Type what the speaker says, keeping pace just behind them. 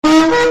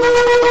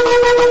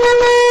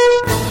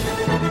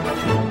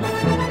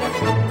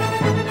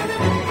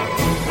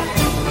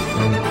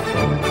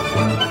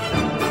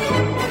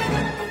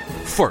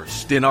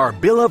Foremost in our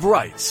Bill of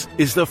Rights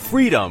is the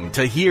freedom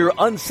to hear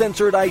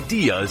uncensored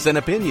ideas and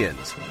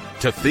opinions,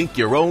 to think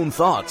your own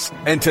thoughts,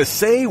 and to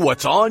say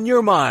what's on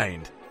your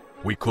mind.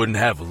 We couldn't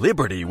have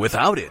liberty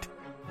without it.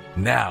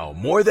 Now,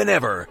 more than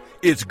ever,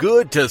 it's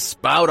good to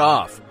spout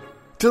off,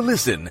 to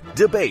listen,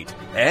 debate,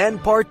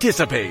 and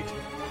participate.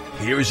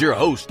 Here's your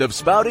host of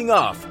Spouting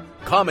Off,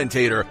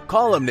 commentator,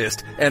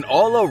 columnist, and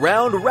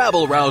all-around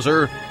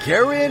rabble-rouser,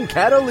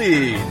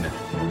 Kataline.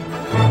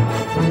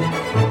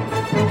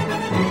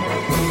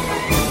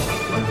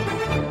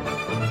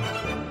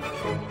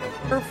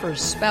 For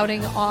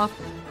Spouting Off,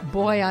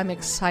 boy, I'm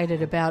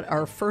excited about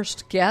our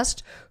first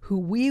guest, who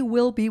we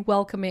will be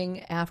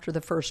welcoming after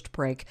the first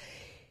break.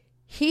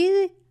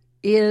 He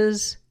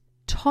is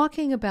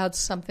talking about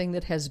something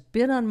that has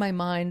been on my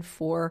mind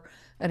for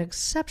an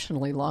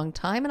exceptionally long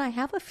time, and I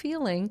have a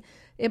feeling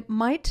it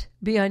might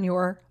be on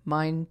your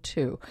mind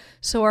too.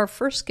 So our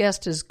first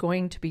guest is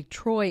going to be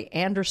Troy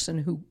Anderson,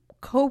 who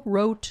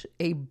co-wrote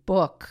a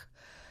book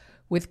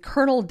with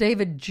Colonel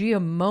David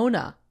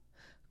Giammona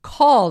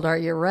called, are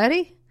you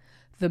ready?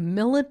 The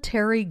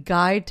Military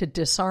Guide to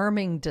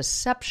Disarming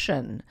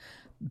Deception,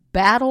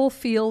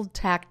 Battlefield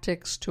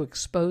Tactics to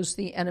Expose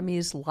the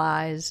Enemy's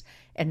Lies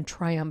and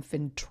Triumph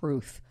in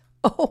Truth.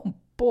 Oh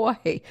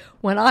boy,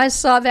 when I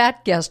saw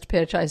that guest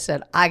pitch, I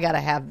said, I got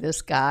to have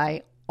this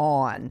guy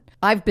on.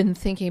 I've been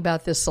thinking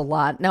about this a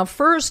lot. Now,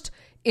 first,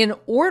 in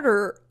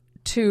order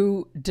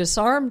to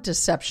disarm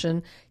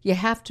deception, you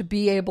have to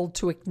be able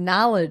to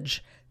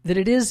acknowledge that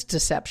it is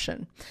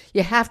deception.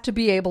 You have to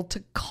be able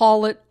to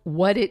call it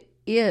what it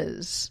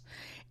is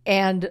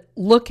and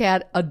look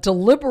at a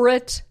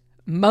deliberate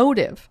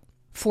motive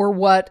for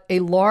what a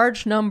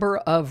large number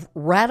of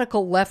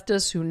radical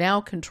leftists who now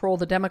control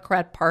the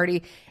Democrat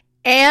Party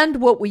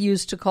and what we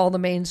used to call the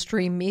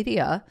mainstream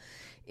media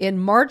in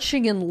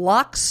marching in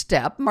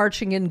lockstep,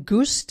 marching in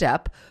goose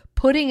step,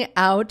 putting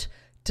out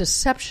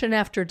deception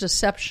after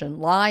deception,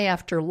 lie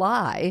after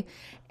lie,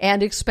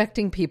 and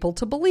expecting people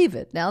to believe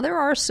it. Now, there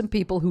are some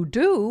people who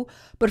do,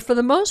 but for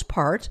the most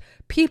part,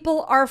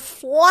 people are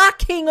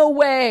flocking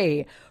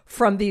away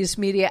from these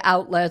media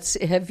outlets.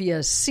 Have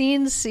you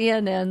seen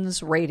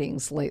CNN's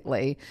ratings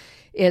lately?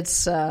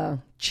 It's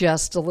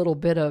just a little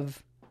bit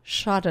of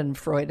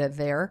schadenfreude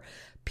there.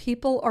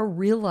 People are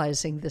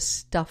realizing this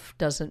stuff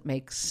doesn't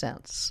make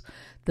sense.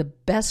 The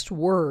best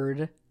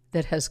word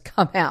that has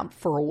come out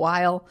for a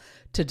while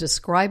to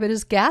describe it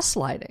is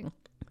gaslighting.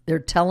 They're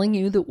telling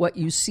you that what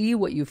you see,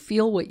 what you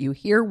feel, what you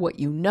hear, what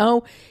you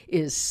know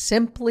is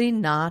simply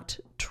not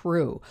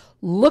true.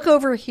 Look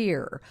over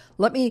here.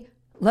 Let me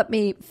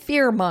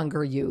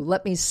fearmonger you.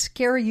 Let me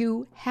scare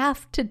you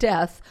half to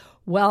death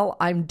while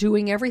I'm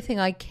doing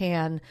everything I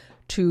can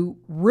to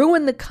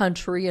ruin the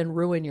country and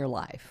ruin your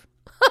life.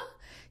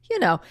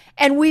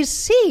 And we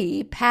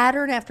see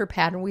pattern after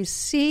pattern. We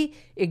see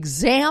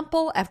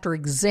example after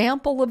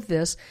example of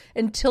this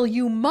until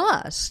you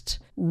must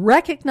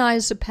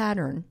recognize a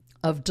pattern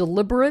of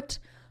deliberate,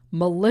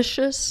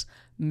 malicious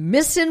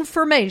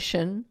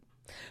misinformation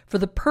for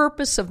the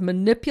purpose of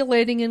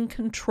manipulating and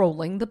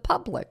controlling the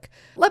public.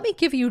 Let me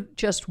give you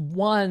just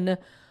one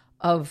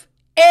of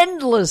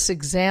endless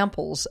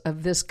examples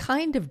of this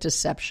kind of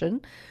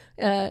deception,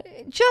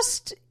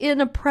 just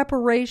in a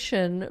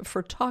preparation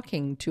for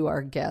talking to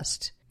our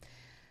guest.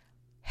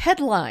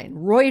 Headline,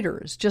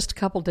 Reuters, just a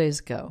couple days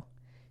ago.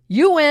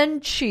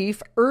 UN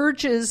chief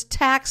urges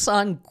tax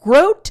on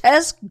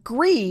grotesque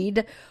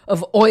greed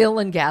of oil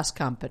and gas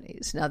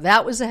companies. Now,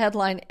 that was a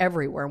headline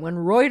everywhere. When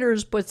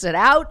Reuters puts it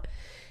out,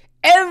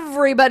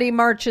 everybody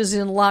marches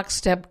in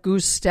lockstep,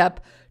 goose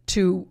step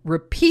to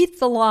repeat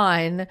the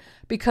line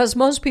because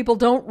most people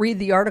don't read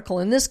the article.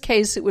 In this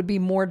case, it would be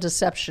more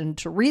deception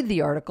to read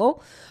the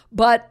article.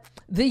 But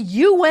the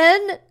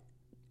UN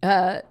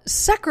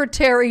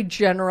Secretary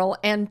General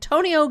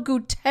Antonio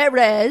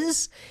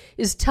Guterres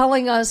is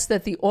telling us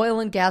that the oil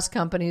and gas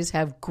companies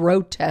have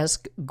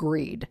grotesque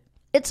greed.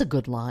 It's a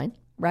good line,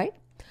 right?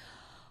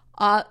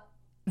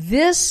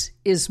 This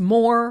is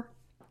more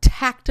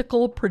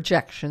tactical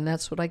projection.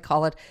 That's what I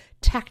call it,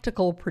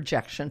 tactical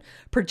projection.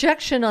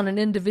 Projection on an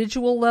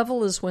individual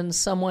level is when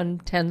someone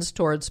tends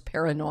towards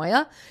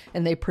paranoia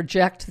and they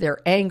project their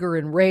anger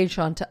and rage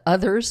onto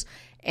others,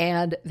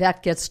 and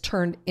that gets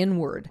turned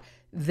inward.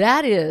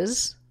 That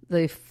is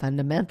the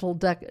fundamental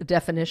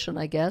definition,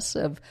 I guess,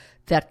 of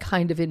that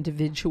kind of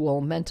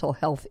individual mental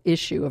health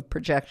issue of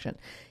projection.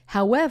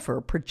 However,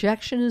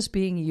 projection is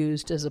being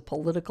used as a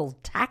political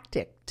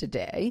tactic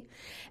today,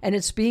 and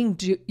it's being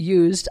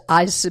used,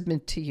 I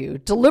submit to you,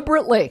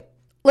 deliberately.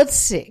 Let's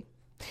see.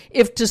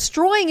 If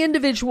destroying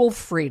individual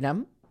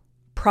freedom,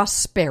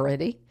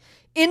 prosperity,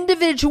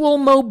 individual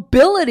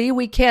mobility,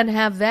 we can't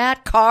have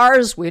that.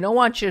 Cars, we don't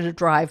want you to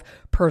drive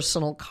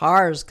personal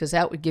cars because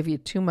that would give you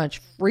too much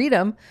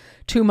freedom,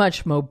 too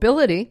much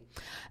mobility.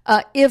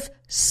 If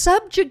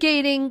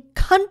subjugating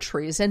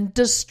countries and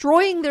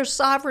destroying their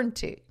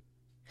sovereignty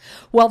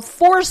while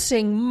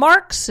forcing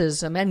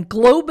Marxism and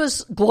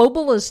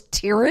globalist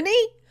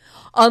tyranny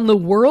on the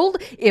world,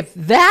 if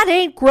that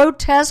ain't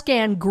grotesque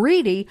and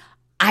greedy,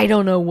 I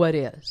don't know what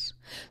is.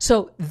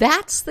 So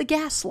that's the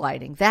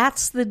gaslighting.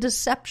 That's the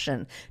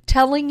deception,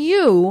 telling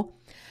you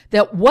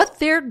that what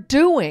they're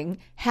doing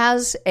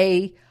has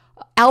a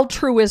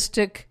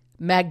altruistic,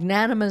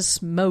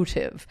 magnanimous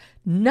motive.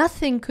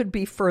 Nothing could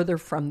be further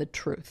from the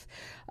truth.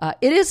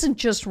 It isn't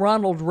just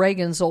Ronald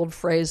Reagan's old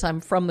phrase,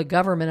 I'm from the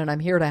government and I'm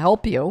here to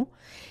help you.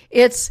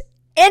 It's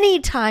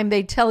anytime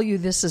they tell you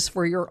this is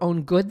for your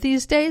own good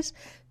these days,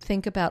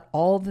 think about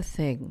all the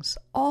things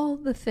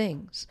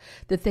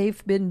that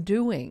they've been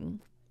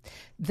doing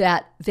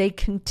that they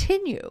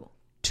continue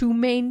to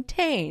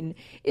maintain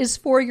is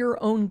for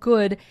your own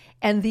good,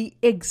 and the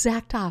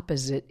exact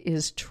opposite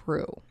is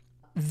true.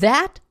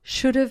 That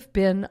should have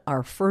been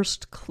our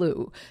first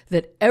clue,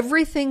 that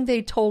everything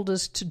they told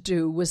us to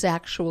do was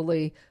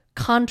actually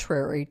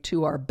contrary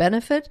to our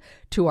benefit,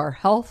 to our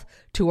health,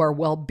 to our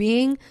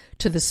well-being,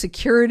 to the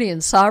security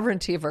and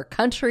sovereignty of our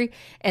country,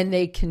 and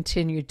they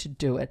continue to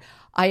do it.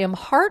 I am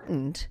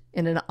heartened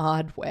in an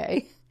odd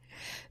way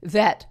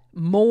that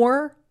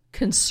more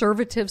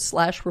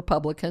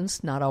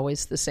conservative/Republicans, not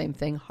always the same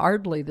thing,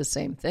 hardly the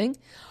same thing,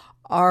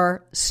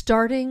 are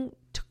starting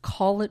to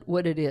call it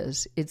what it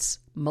is. It's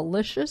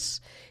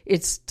malicious.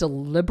 It's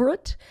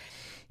deliberate.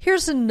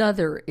 Here's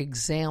another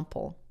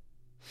example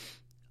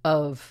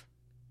of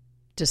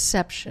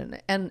deception,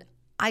 and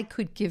I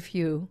could give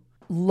you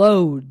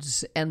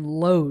loads and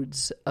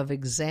loads of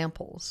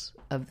examples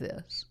of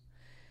this.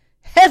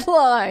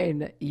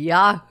 Headline,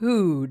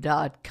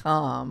 Yahoo.com,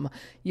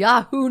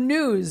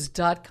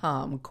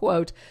 YahooNews.com,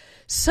 quote,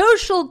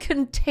 social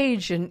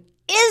contagion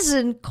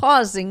isn't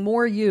causing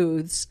more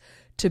youths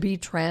to be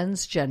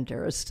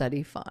transgender, a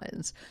study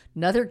finds.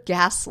 Another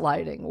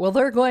gaslighting. Well,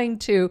 they're going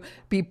to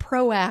be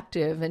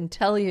proactive and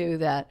tell you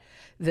that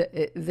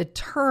the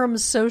term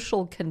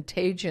social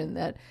contagion,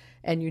 that,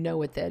 and you know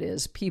what that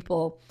is,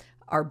 people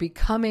are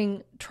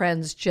becoming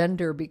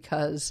transgender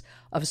because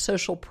of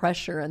social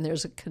pressure, and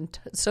there's a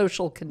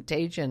social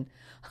contagion.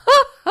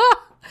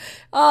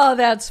 Oh,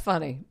 that's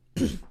funny.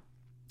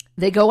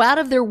 They go out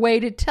of their way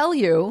to tell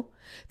you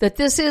that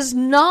this is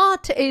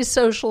not a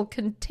social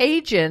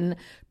contagion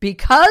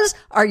because,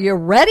 are you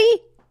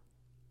ready?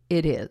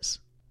 It is.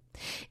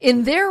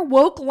 In their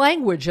woke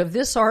language of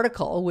this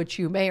article, which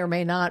you may or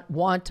may not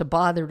want to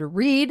bother to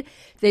read,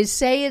 they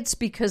say it's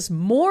because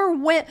more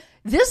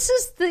this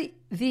is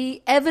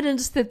the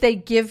evidence that they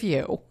give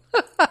you,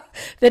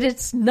 that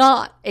it's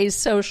not a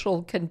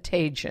social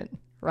contagion,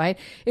 right?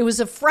 It was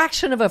a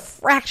fraction of a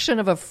fraction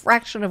of a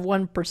fraction of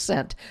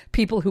 1%.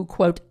 People who,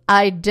 quote,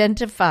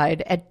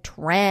 identified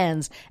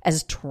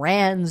as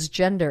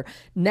transgender.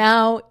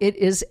 Now it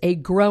is a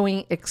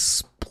growing,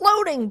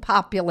 exploding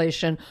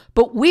population,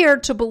 but we are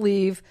to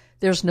believe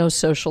there's no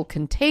social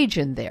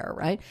contagion there,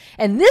 right?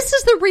 And this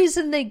is the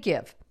reason they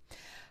give.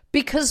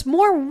 Because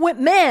more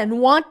men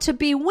want to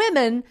be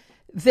women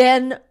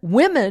than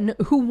women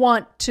who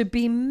want to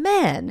be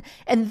men.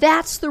 And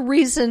that's the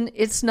reason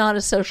it's not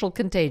a social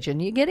contagion.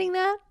 You getting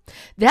that?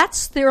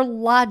 That's their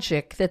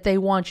logic that they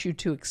want you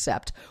to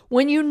accept.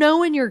 When you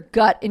know in your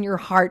gut, in your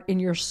heart, in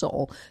your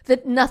soul,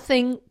 that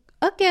nothing,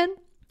 again,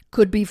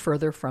 could be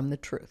further from the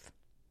truth.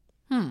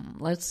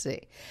 Let's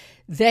see.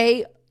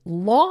 They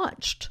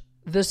launched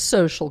the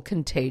social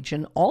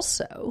contagion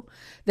also,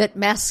 that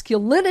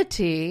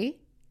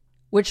masculinity,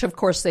 which of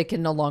course they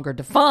can no longer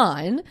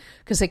define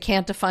because they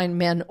can't define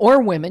men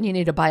or women. You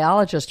need a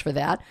biologist for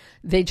that.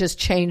 They just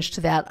changed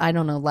to that, I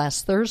don't know,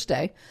 last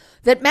Thursday,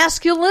 that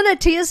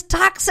masculinity is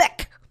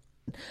toxic.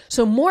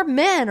 So more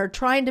men are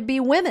trying to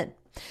be women.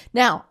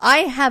 Now,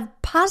 I have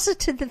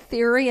posited the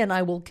theory, and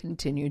I will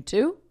continue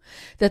to,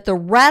 that the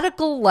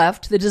radical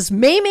left that is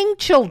maiming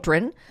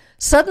children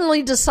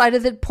suddenly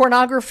decided that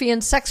pornography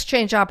and sex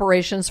change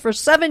operations for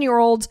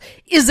 7-year-olds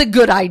is a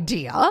good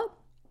idea.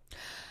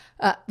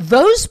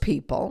 Those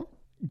people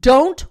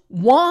don't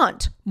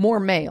want more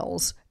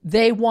males.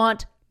 They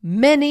want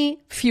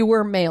many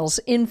fewer males.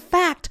 In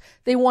fact,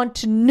 they want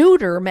to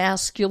neuter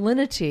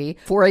masculinity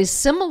for a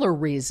similar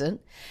reason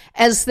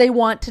as they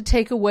want to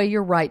take away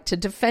your right to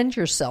defend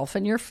yourself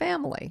and your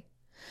family.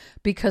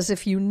 Because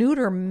if you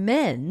neuter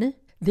men,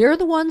 they're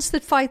the ones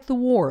that fight the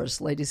wars,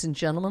 ladies and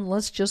gentlemen.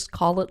 Let's just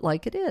call it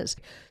like it is.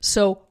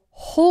 So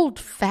hold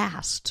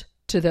fast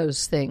to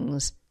those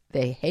things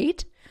they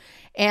hate.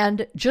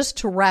 And just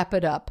to wrap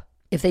it up,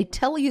 if they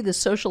tell you the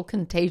social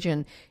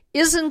contagion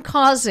isn't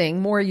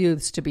causing more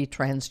youths to be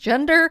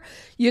transgender,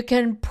 you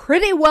can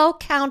pretty well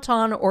count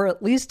on, or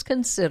at least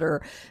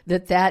consider,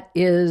 that that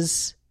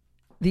is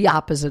the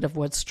opposite of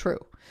what's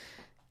true.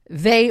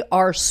 They're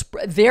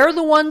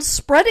the ones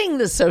spreading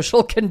the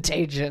social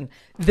contagion.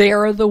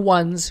 They're the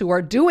ones who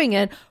are doing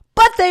it,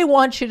 but they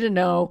want you to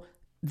know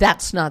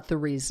that's not the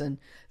reason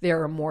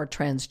there are more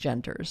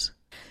transgenders.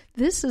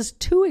 This is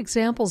 2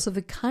 examples of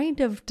the kind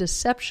of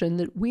deception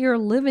that we are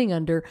living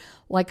under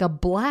like a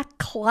black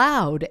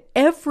cloud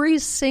every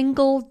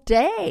single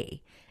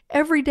day.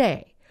 Every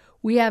day.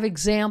 We have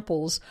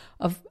examples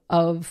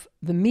of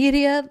the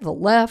media, the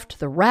left,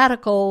 the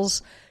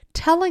radicals,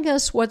 telling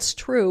us what's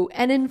true.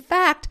 And in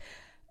fact,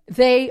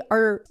 They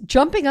are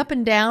jumping up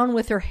and down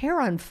with their hair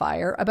on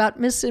fire about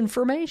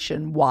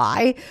misinformation.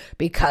 Why?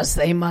 Because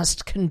they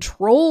must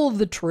control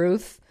the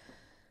truth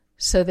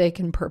so they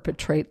can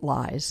perpetrate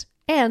lies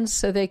and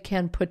so they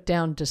can put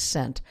down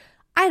dissent.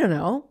 I don't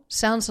know.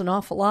 Sounds an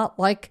awful lot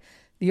like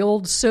the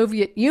old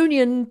Soviet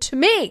Union to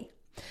me.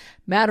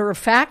 Matter of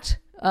fact,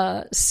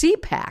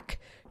 CPAC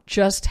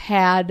just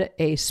had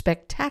a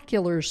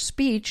spectacular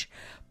speech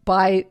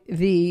by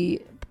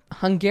the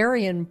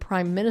Hungarian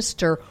Prime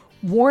Minister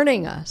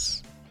warning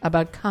us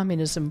about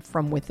communism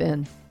from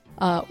within.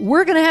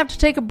 We're going to have to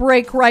take a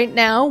break right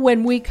now.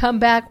 When we come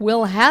back,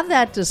 we'll have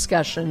that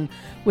discussion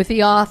with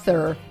the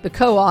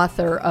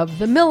co-author of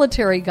The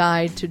Military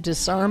Guide to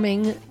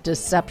Disarming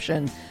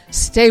Deception.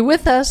 Stay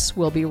with us.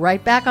 We'll be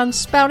right back on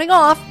Spouting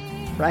Off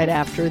right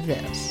after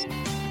this.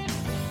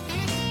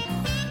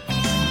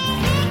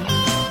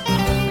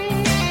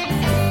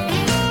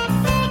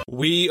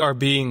 We are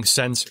being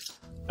censored.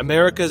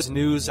 America's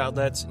news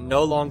outlets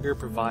no longer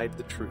provide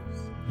the truth.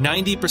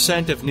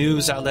 90% of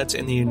news outlets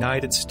in the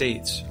United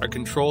States are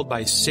controlled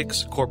by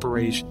 6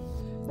 corporations.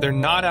 They're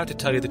not out to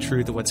tell you the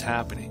truth of what's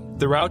happening.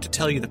 They're out to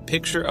tell you the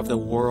picture of the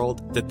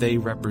world that they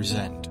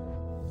represent.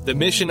 The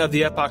mission of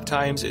the Epoch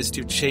Times is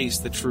to chase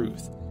the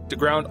truth, to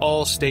ground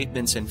all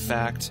statements in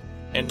fact,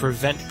 and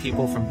prevent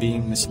people from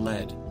being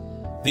misled.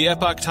 The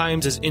Epoch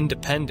Times is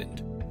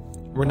independent.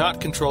 We're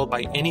not controlled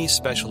by any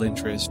special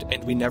interest,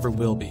 and we never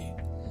will be.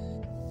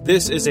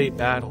 This is a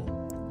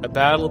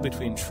battle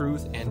between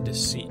truth and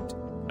deceit,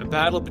 a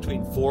battle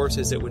between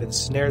forces that would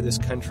ensnare this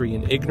country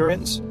in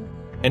ignorance,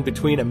 and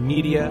between a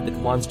media that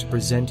wants to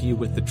present you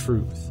with the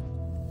truth.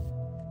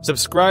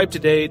 Subscribe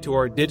today to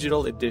our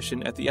digital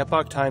edition at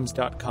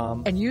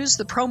theepochtimes.com and use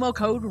the promo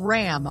code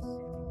RAM.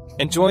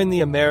 And join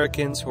the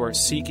Americans who are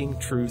seeking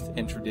truth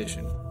and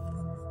tradition.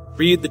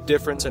 Read the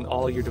difference on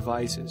all your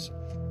devices.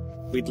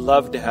 We'd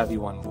love to have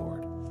you on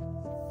board.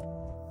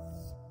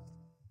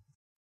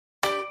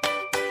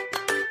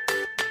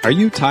 Are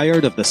you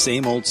tired of the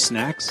same old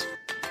snacks?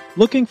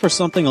 Looking for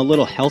something a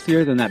little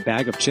healthier than that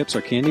bag of chips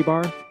or candy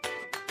bar?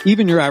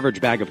 Even your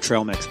average bag of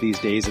trail mix these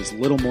days is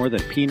little more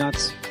than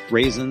peanuts,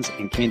 raisins,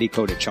 and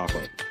candy-coated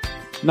chocolate.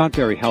 Not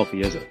very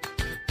healthy, is it?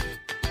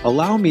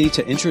 Allow me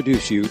to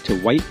introduce you to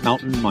White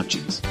Mountain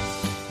Munchies.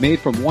 Made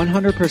from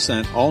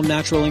 100%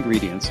 all-natural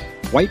ingredients,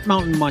 White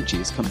Mountain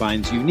Munchies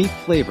combines unique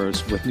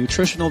flavors with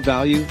nutritional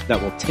value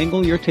that will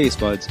tingle your taste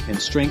buds and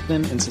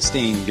strengthen and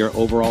sustain your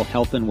overall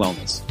health and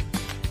wellness.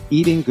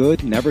 Eating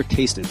good never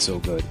tasted so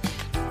good.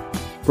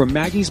 From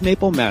Maggie's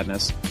Maple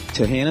Madness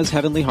to Hannah's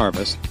Heavenly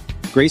Harvest,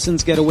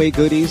 Grayson's Getaway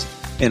Goodies,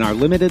 and our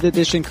limited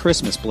edition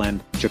Christmas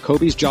blend,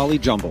 Jacoby's Jolly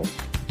Jumble,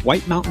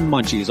 White Mountain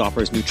Munchies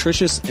offers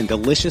nutritious and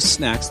delicious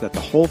snacks that the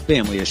whole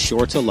family is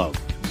sure to love.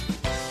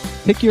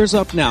 Pick yours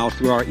up now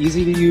through our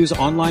easy-to-use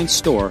online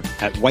store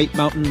at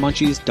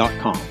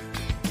whitemountainmunchies.com.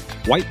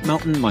 White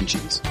Mountain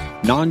Munchies.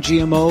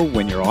 Non-GMO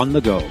when you're on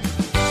the go.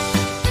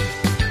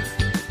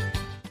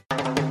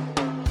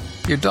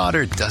 Your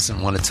daughter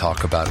doesn't want to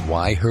talk about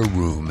why her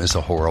room is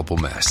a horrible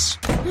mess.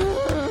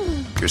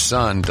 Your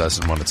son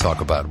doesn't want to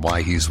talk about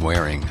why he's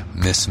wearing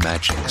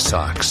mismatching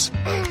socks.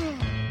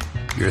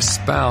 Your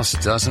spouse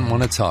doesn't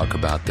want to talk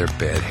about their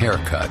bad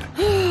haircut.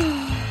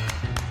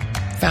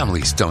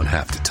 Families don't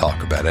have to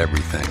talk about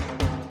everything,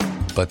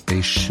 but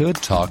they should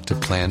talk to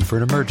plan for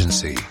an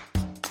emergency.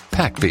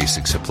 Pack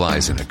basic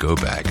supplies in a go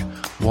bag,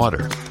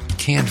 water,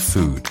 canned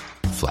food,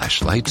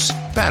 flashlights,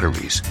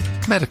 batteries,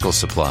 medical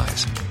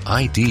supplies,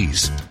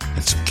 IDs,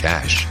 and some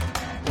cash.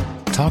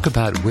 Talk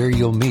about where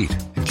you'll meet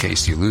in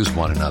case you lose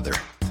one another.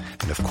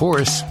 And of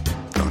course,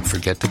 don't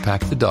forget to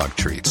pack the dog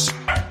treats.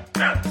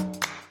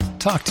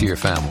 Talk to your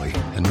family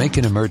and make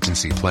an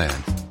emergency plan.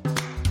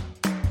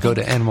 Go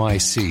to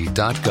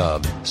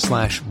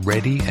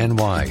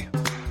nyc.gov/readyny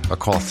or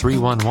call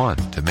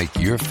 311 to make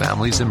your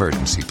family's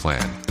emergency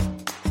plan.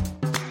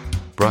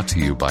 Brought to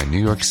you by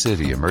New York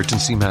City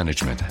Emergency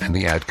Management and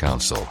the Ad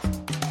Council.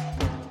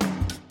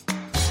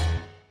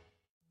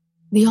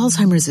 The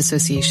Alzheimer's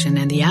Association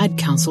and the Ad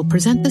Council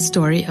present the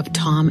story of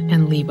Tom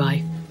and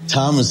Levi.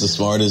 Tom is the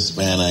smartest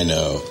man I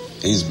know.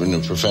 He's been a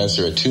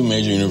professor at 2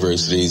 major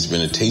universities,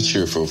 been a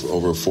teacher for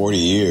over 40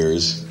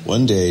 years.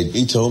 One day,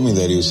 he told me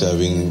that he was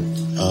having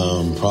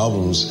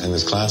problems in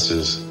his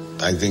classes.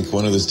 I think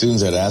one of the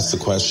students had asked the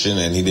question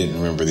and he didn't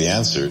remember the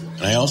answer.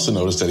 And I also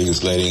noticed that he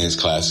was letting his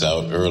class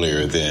out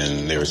earlier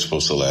than they were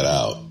supposed to let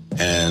out.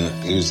 And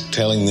he was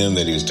telling them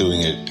that he was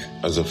doing it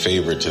as a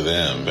favor to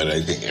them, but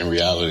I think in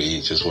reality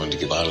he just wanted to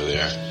get out of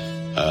there.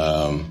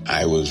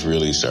 I was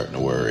really starting to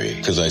worry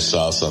because I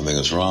saw something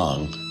was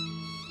wrong.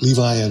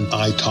 Levi and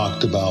I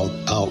talked about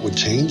how it would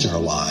change our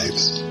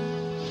lives,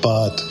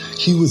 but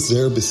he was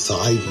there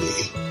beside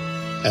me,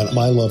 and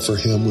my love for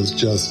him was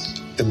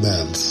just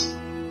immense.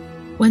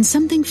 When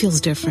something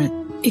feels different,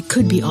 it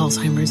could be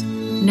Alzheimer's.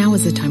 Now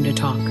is the time to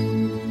talk.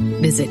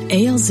 Visit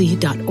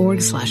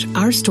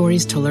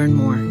alz.org/ourstories to learn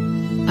more.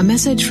 A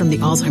message from the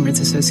Alzheimer's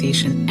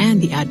Association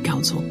and the Ad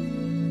Council.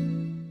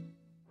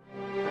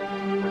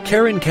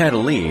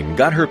 Kataline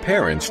got her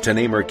parents to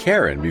name her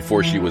Karen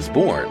before she was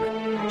born.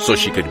 so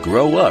she could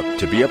grow up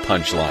to be a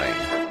punchline.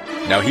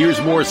 Now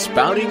here's more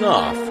Spouting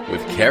Off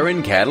with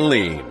Karen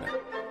Kataline.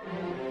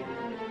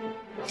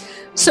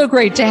 So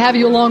great to have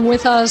you along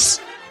with us,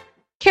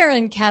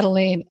 Karen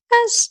Kataline,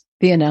 as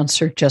the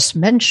announcer just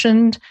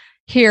mentioned,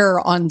 here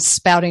on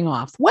Spouting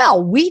Off.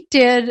 Well, we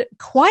did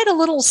quite a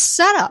little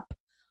setup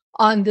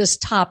on this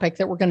topic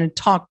that we're going to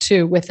talk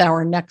to with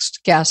our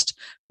next guest.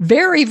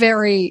 Very,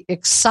 very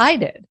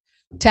excited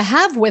to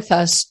have with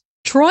us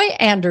Troy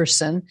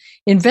Anderson,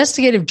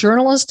 investigative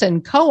journalist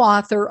and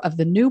co-author of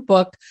the new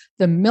book,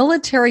 The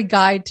Military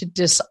Guide to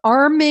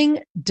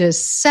Disarming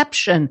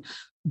Deception,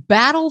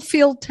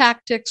 Battlefield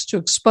Tactics to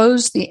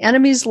Expose the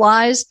Enemy's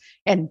Lies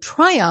and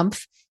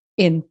Triumph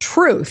in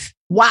Truth.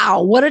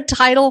 Wow, what a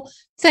title.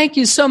 Thank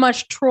you so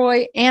much,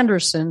 Troy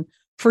Anderson,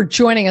 for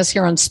joining us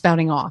here on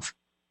Spouting Off.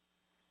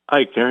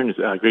 Hi, Karen. It's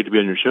great to be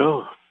on your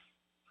show.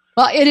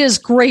 Well, it is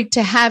great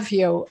to have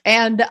you.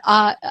 And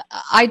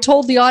I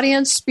told the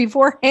audience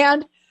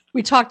beforehand,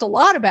 I talked a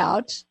lot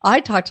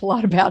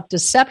about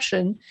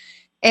deception.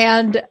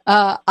 And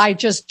I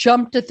just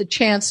jumped at the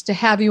chance to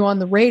have you on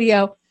the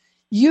radio.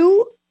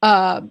 You,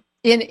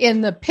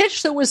 in the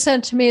pitch that was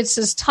sent to me, it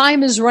says,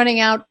 time is running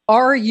out.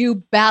 Are you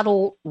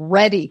battle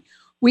ready?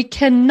 We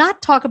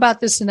cannot talk about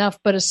this enough,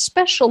 but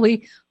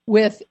especially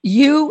with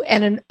you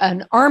and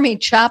an Army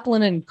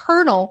chaplain and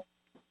colonel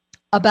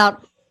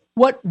about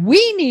what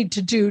we need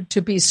to do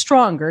to be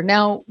stronger.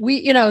 Now,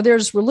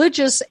 there's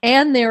religious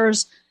and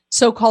there's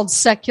so-called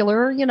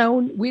secular.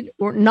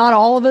 Not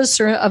all of us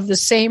are of the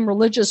same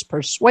religious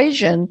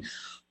persuasion,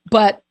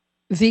 but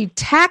the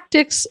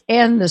tactics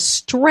and the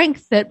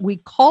strength that we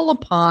call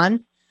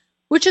upon,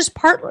 which is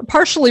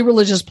partially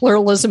religious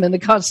pluralism in the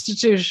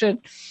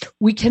Constitution,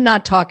 we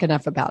cannot talk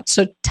enough about.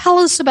 So tell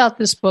us about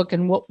this book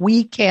and what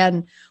we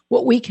can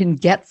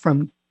get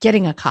from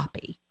getting a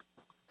copy.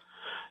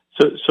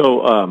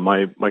 So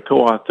my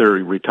co-author,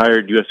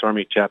 retired U.S.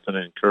 Army chaplain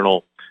and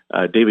Colonel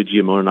David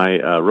Giammona, and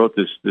I wrote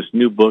this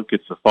new book.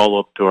 It's a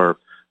follow-up to our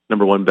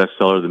number one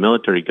bestseller, The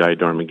Military Guide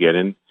to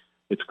Armageddon.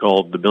 It's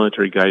called The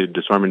Military Guide to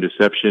Disarming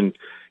Deception.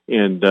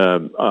 And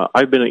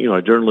I've been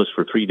a journalist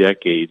for 3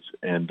 decades,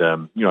 and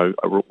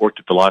I worked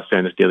at the Los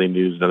Angeles Daily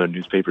News and other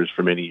newspapers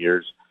for many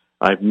years.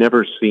 I've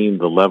never seen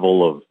the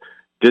level of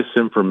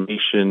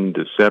disinformation,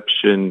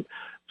 deception,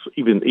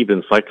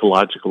 even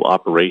psychological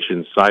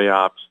operations,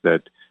 psyops,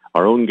 that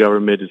our own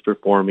government is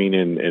performing,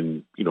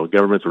 and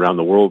governments around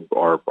the world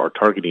are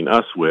targeting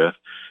us with,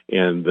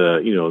 and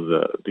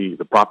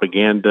the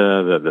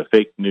propaganda, the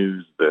fake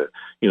news, the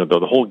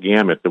whole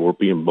gamut that we're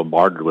being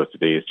bombarded with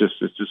today. It's just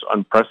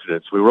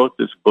unprecedented. So we wrote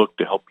this book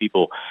to help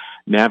people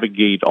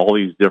navigate all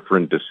these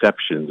different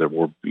deceptions that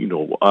we're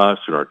us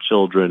and our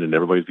children and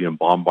everybody's being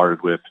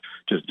bombarded with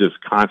just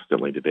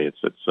constantly today.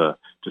 It's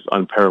just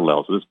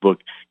unparalleled. So this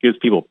book gives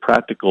people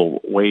practical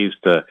ways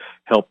to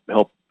help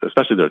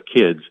especially their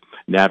kids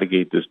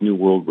navigate this new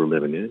world we're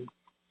living in.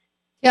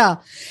 Yeah.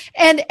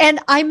 And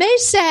I may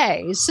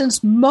say,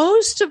 since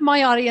most of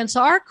my audience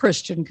are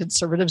Christian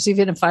conservatives,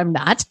 even if I'm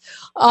not,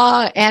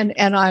 and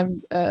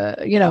I'm,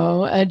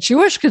 a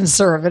Jewish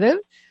conservative,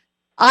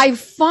 I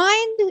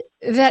find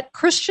that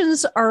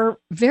Christians are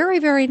very,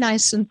 very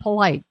nice and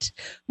polite.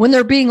 When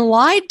they're being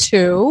lied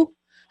to,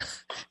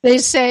 they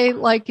say,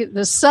 like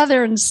the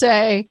Southerns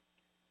say,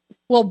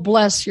 well,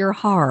 bless your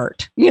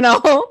heart,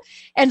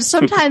 and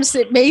sometimes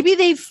maybe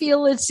they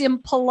feel it's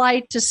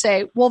impolite to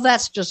say, well,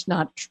 that's just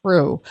not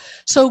true.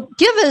 So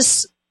give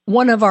us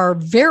one of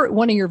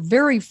your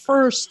very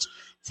first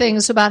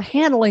things about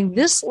handling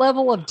this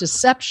level of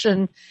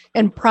deception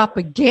and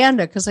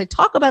propaganda, because I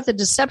talk about the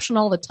deception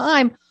all the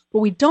time, but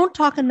we don't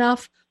talk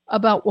enough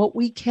about what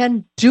we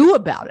can do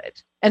about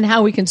it and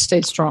how we can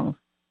stay strong.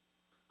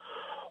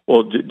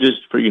 Well,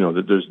 just for,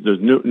 there's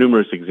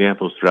numerous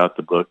examples throughout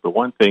the book, but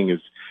one thing is,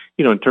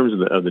 in terms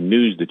of the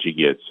news that you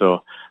get.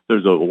 So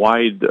there's a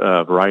wide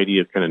variety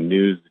of kind of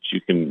news that you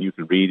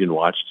can read and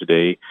watch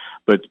today,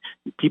 but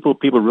people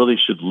really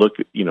should look,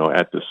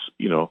 at this,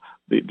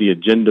 the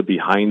agenda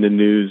behind the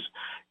news,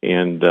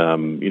 and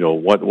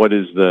what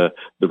is the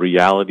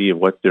reality of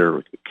what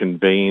they're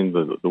conveying,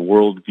 the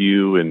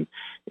worldview, and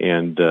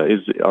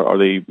are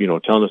they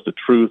telling us the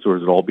truth, or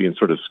is it all being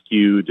sort of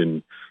skewed,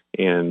 and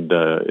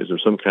is there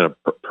some kind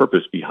of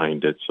purpose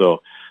behind it?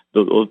 So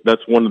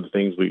that's one of the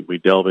things we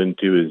delve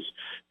into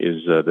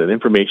is the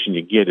information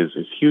you get is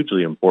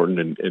hugely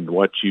important in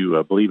what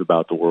you believe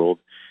about the world,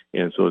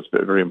 and so it's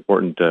very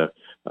important to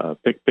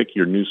pick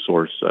your news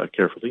source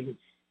carefully.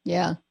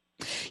 Yeah.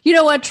 You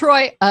know what,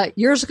 Troy?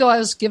 Years ago, I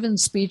was giving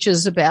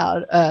speeches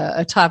about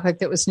a topic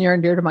that was near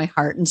and dear to my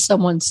heart, and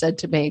someone said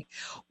to me,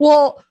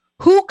 well,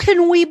 who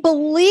can we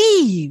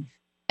believe?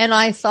 And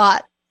I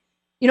thought,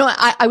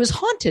 I was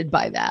haunted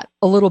by that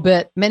a little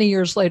bit many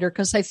years later,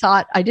 because I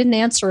thought I didn't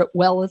answer it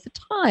well at the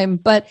time.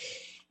 But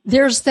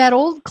there's that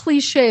old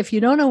cliche, if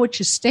you don't know what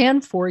you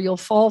stand for, you'll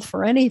fall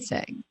for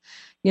anything.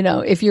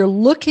 If you're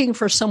looking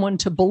for someone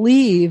to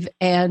believe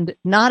and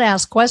not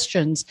ask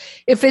questions,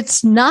 if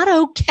it's not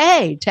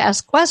okay to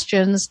ask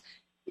questions,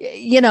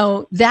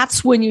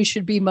 that's when you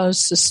should be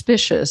most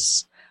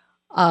suspicious.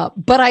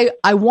 But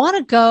I want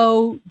to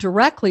go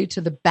directly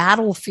to the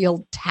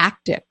battlefield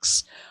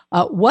tactics.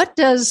 What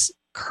does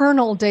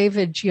Colonel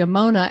David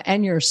Giammona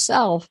and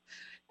yourself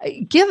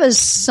give us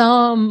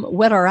some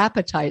whet our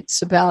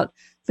appetites about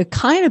the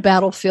kind of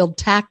battlefield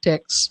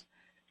tactics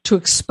to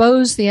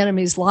expose the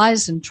enemy's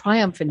lies and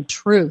triumph in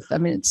truth? I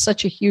mean, it's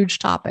such a huge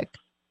topic.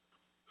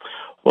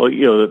 Well,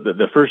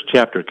 the first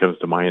chapter comes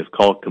to mind. It's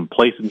called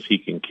Complacency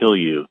Can Kill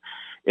You.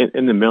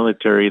 In the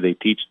military, they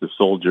teach the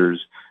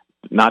soldiers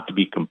not to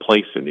be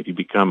complacent. If you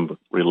become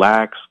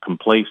relaxed,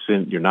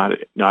 complacent, you're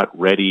not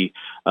ready,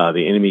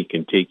 the enemy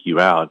can take you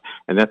out.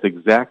 And that's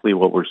exactly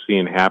what we're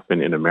seeing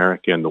happen in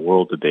America and the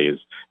world today,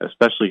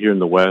 especially here in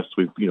the West.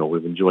 We've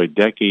enjoyed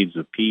decades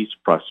of peace,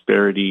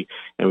 prosperity,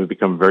 and we've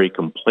become very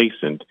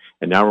complacent.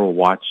 And now we're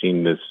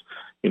watching this,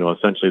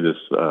 essentially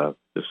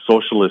this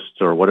socialist,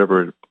 or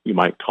whatever you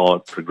might call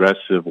it,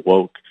 progressive,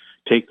 woke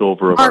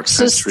takeover of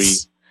Marxists.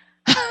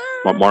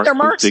 our country.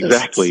 Marxists,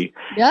 exactly.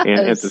 Yes.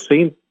 And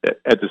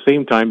at the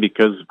same time,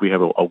 because we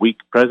have a weak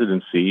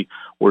presidency,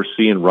 we're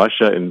seeing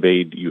Russia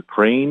invade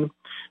Ukraine,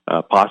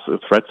 possible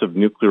threats of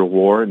nuclear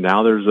war.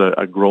 Now there's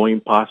a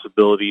growing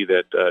possibility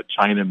that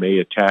China may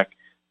attack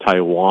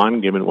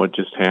Taiwan, given what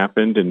just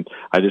happened. And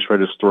I just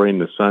read a story in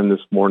the Sun this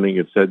morning.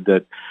 It said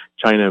that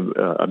China,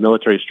 a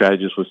military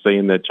strategist was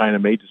saying that China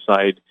may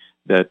decide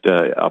that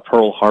a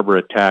Pearl Harbor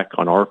attack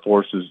on our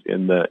forces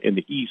in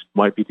the east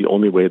might be the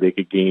only way they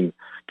could gain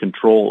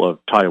control of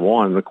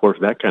Taiwan. And of course,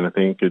 that kind of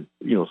thing could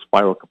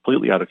spiral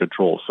completely out of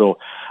control. So,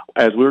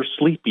 as we're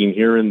sleeping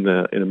here in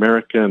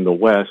America and the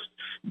West,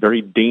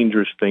 very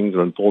dangerous things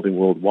are unfolding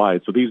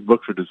worldwide. So these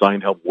books are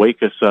designed to help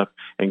wake us up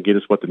and get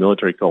us what the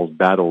military calls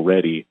battle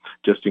ready,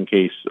 just in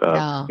case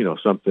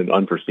something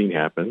unforeseen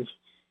happens.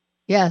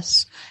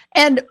 Yes,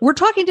 and we're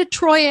talking to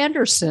Troy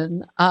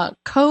Anderson,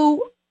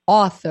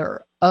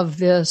 co-author of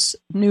this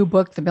new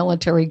book, The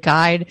Military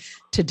Guide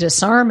to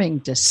Disarming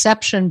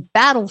Deception,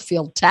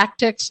 Battlefield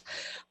Tactics.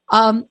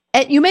 And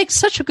you make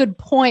such a good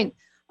point.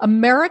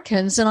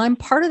 Americans, and I'm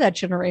part of that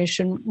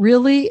generation,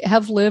 really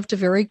have lived a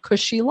very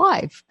cushy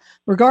life.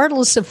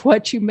 Regardless of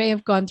what you may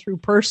have gone through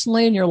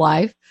personally in your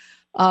life,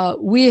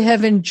 we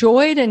have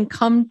enjoyed and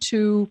come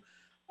to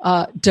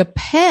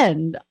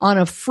depend on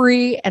a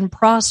free and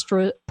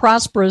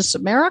prosperous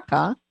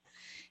America.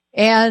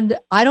 And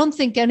I don't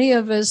think any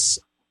of us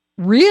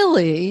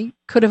really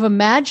could have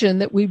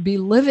imagined that we'd be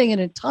living in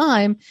a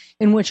time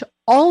in which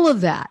all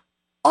of that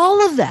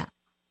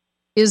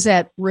is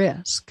at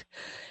risk.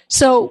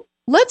 So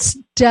let's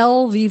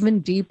delve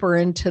even deeper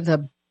into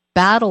the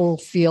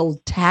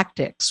battlefield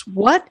tactics.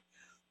 What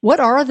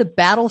are the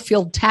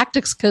battlefield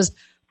tactics? Because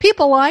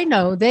people I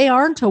know, they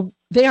aren't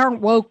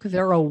woke,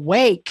 they're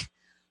awake.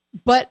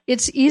 But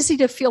it's easy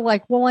to feel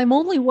like, well, I'm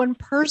only one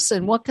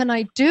person. What can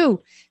I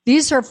do?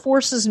 These are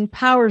forces and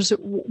powers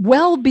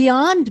well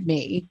beyond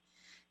me.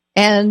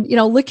 And,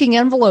 licking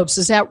envelopes,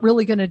 is that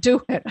really going to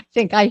do it? I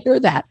think I hear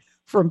that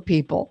from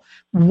people.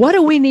 What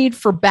do we need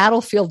for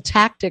battlefield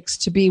tactics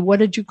to be, what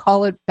did you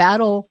call it,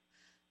 battle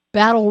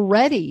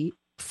ready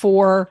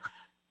for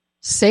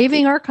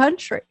saving our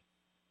country?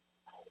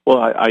 Well,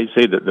 I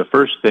say that the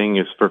first thing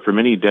is for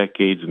many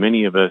decades,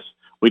 many of us,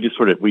 we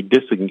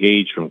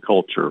disengage from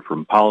culture,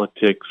 from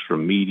politics,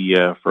 from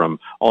media,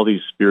 from all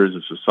these spheres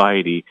of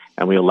society,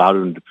 and we allow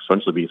them to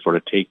essentially be sort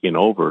of taken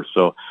over.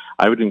 So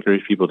I would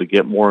encourage people to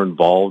get more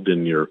involved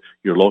in your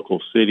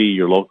local city,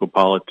 your local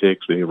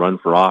politics, when you run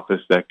for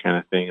office, that kind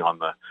of thing on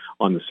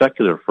the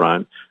secular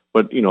front.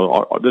 But,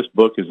 this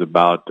book is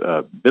about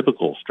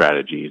biblical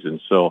strategies. And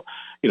so,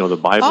 the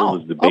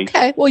Bible is the basis.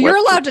 Okay. Well, you're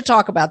allowed to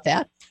talk about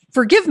that.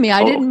 Forgive me.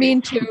 I didn't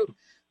mean to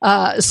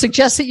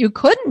suggest that you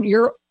couldn't.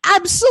 You're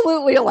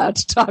absolutely allowed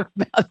to talk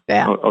about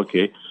that.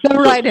 Okay.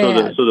 Go right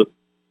ahead.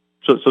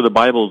 So the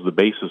Bible is the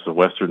basis of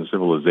Western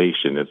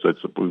civilization. It's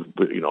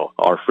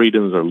our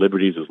freedoms, our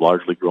liberties is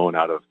largely grown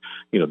out of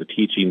the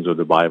teachings of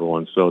the Bible,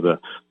 and so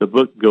the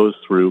book goes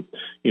through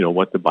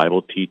what the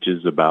Bible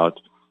teaches about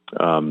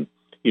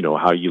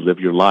how you live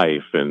your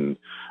life, and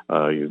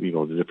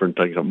the different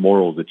types of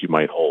morals that you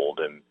might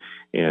hold,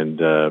 and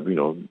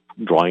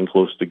drawing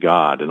close to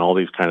God, and all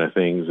these kind of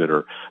things that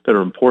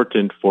are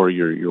important for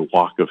your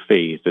walk of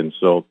faith. And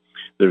so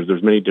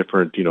there's many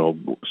different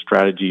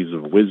strategies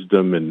of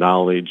wisdom and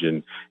knowledge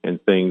and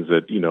things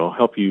that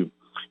help you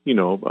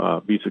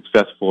be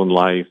successful in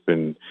life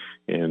and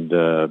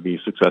be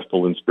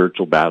successful in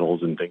spiritual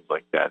battles and things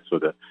like that. So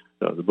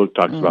the book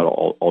talks about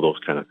all those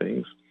kind of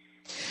things.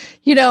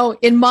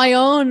 In my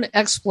own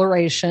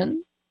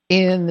exploration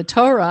in the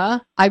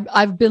Torah,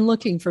 I've been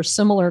looking for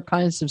similar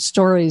kinds of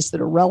stories that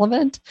are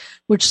relevant,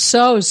 which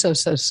so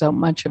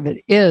much of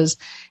it is.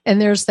 And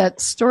there's that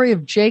story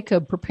of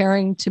Jacob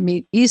preparing to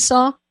meet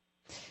Esau.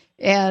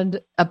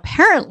 And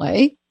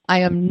apparently, I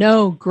am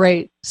no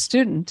great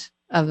student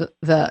of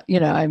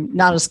I'm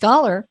not a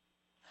scholar.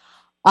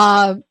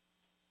 The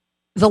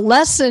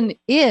lesson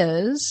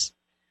is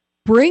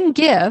bring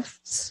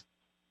gifts.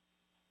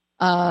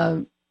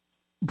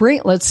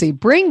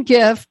 Bring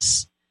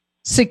gifts.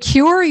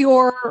 Secure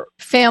your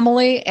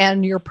family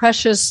and your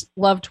precious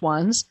loved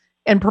ones,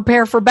 and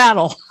prepare for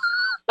battle.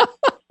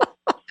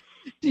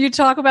 Do you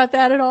talk about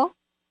that at all?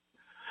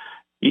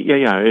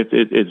 Yeah.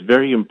 It's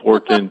very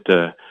important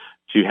to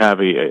have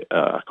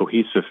a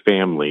cohesive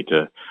family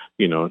to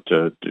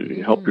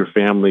help your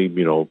family,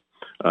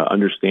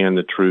 understand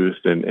the truth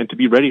and to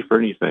be ready for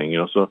anything,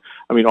 So,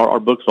 our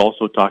books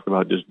also talk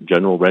about just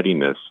general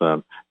readiness.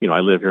 I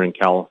live here in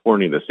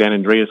California. The San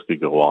Andreas could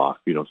go off,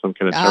 some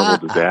kind of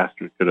terrible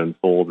disaster could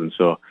unfold. And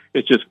so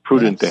it's just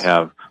prudent to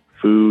have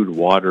food,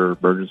 water,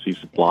 emergency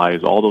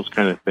supplies, all those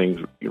kind of things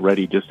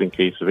ready just in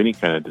case of any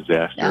kind of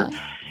disaster. Yeah.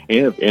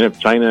 And if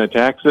China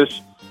attacks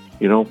us,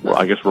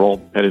 I guess we're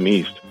all heading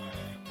east.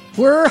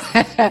 We're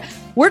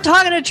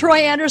talking to Troy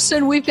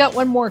Anderson. We've got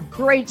one more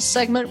great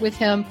segment with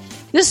him.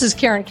 This is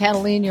Karen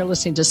Kataline. You're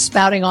listening to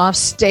Spouting Off.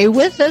 Stay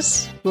with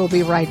us. We'll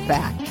be right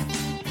back.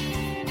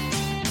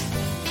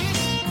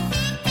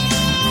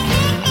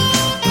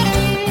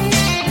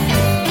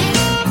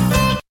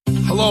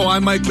 Hello,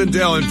 I'm Mike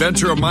Lindell,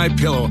 inventor of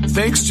MyPillow.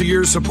 Thanks to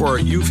your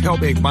support, you've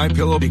helped make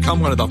MyPillow become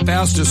one of the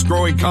fastest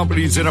growing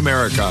companies in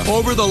America.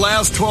 Over the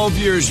last 12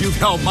 years, you've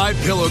helped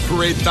MyPillow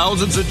create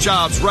thousands of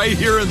jobs right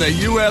here in the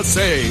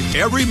USA.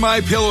 Every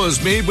MyPillow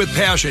is made with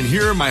passion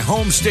here in my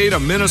home state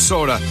of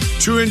Minnesota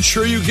to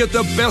ensure you get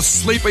the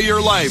best sleep of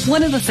your life.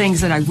 One of the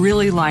things that I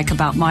really like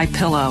about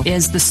MyPillow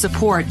is the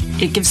support.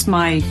 It gives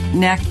my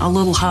neck a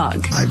little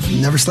hug. I've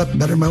never slept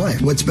better in my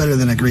life. What's better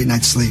than a great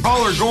night's sleep?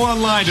 Call or go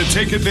online to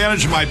take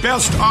advantage of my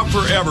best offer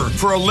ever.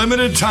 For a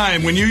limited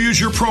time, when you use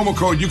your promo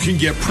code, you can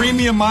get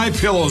premium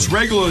MyPillows,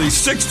 regularly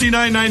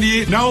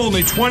 $69.98, now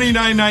only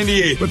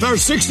 $29.98. With our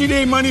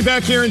 60-day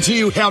money-back guarantee,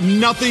 you have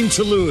nothing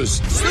to lose.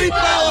 Sleep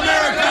well,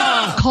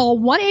 America! Call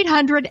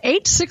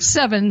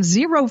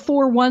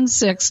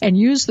 1-800-867-0416 and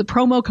use the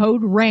promo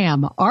code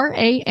RAM,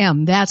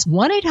 R-A-M. That's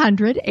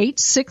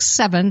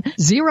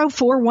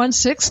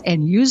 1-800-867-0416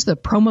 and use the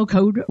promo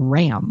code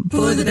RAM.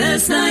 For the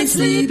best night's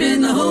sleep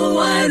in the whole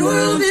wide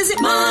world, visit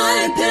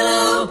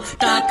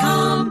MyPillow.com.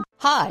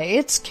 Hi,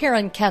 it's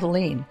Karen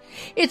Kataline.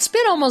 It's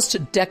been almost a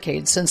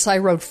decade since I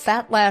wrote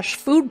Fat Lash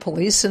Food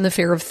Police and the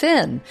Fear of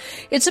Thin.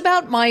 It's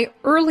about my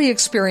early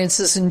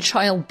experiences in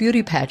child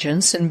beauty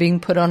pageants and being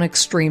put on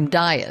extreme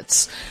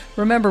diets.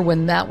 Remember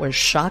when that was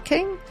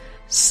shocking?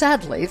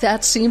 Sadly,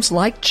 that seems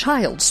like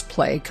child's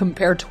play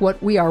compared to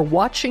what we are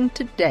watching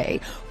today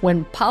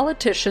when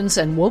politicians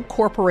and woke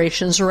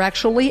corporations are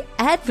actually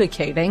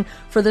advocating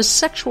for the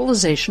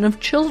sexualization of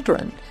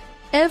children.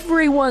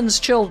 Everyone's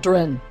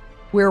children.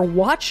 We're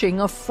watching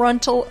a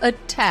frontal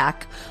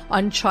attack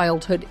on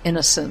childhood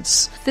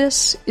innocence.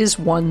 This is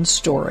one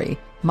story,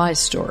 my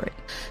story.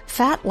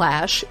 Fat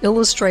Lash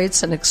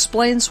illustrates and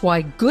explains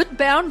why good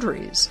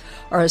boundaries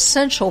are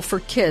essential for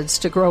kids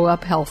to grow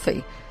up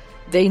healthy.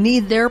 They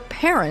need their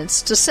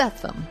parents to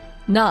set them,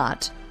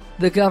 not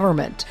the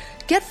government.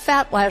 Get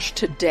Fat Lash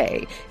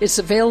today. It's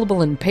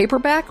available in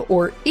paperback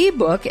or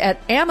ebook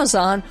at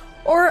Amazon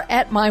or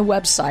at my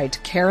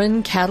website,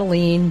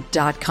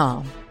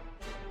 KarenKataline.com.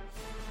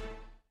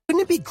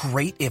 Wouldn't it be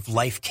great if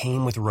life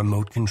came with a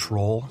remote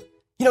control?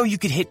 You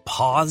could hit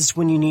pause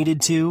when you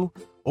needed to,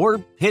 or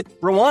hit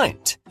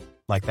rewind.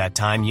 Like that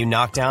time you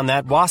knocked down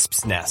that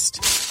wasp's nest.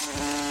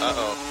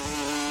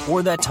 Uh-oh.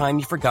 Or that time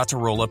you forgot to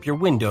roll up your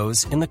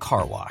windows in the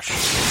car wash.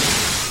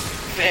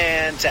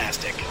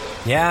 Fantastic.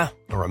 Yeah,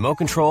 a remote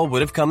control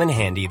would have come in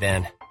handy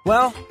then.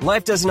 Well,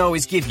 life doesn't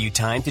always give you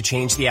time to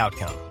change the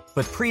outcome.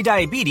 But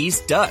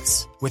prediabetes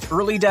does. With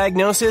early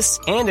diagnosis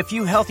and a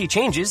few healthy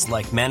changes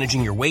like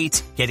managing your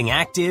weight, getting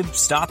active,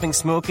 stopping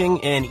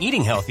smoking, and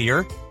eating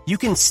healthier, you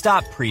can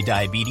stop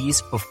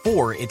prediabetes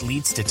before it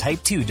leads to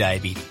type 2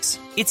 diabetes.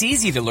 It's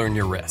easy to learn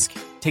your risk.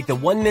 Take the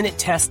 1-minute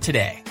test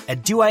today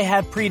at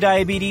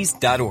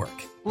doihaveprediabetes.org.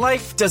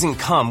 Life doesn't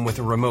come with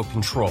a remote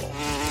control.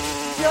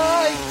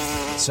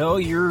 Yikes! So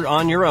you're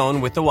on your own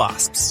with the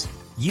wasps.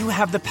 You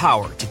have the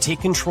power to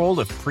take control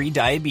of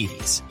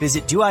prediabetes.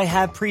 Visit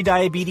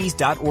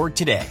doihaveprediabetes.org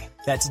today.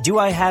 That's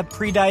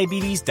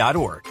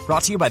doihaveprediabetes.org.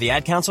 Brought to you by the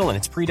Ad Council and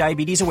its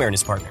Prediabetes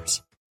Awareness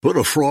Partners. Put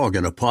a frog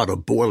in a pot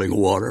of boiling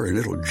water and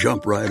it'll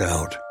jump right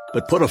out.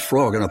 But put a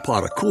frog in a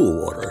pot of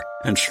cool water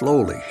and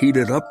slowly heat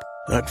it up,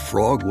 that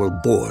frog will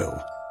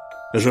boil.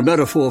 As a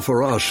metaphor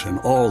for us and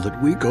all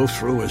that we go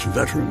through as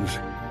veterans,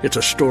 it's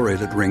a story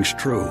that rings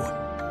true.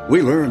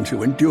 We learn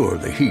to endure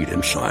the heat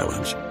in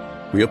silence.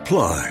 We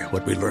apply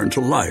what we learn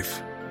to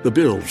life, the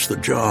bills, the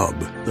job,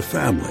 the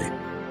family,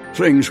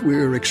 things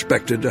we're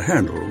expected to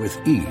handle with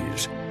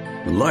ease.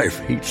 When life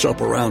heats up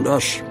around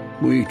us,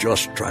 we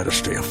just try to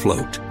stay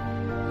afloat.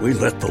 We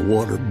let the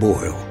water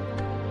boil.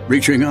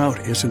 Reaching out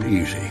isn't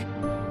easy,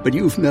 but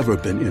you've never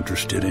been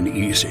interested in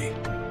easy.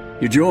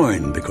 You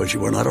join because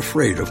you are not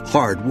afraid of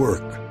hard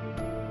work.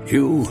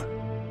 You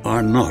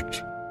are not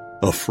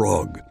a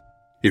frog.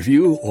 If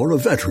you or a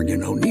veteran you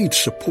know needs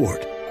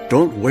support,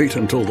 don't wait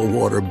until the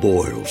water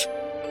boils.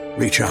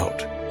 Reach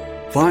out.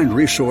 Find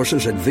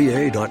resources at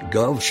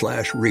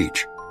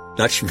va.gov/reach.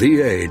 That's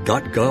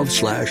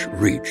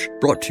va.gov/reach.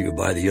 Brought to you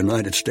by the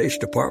United States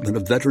Department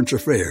of Veterans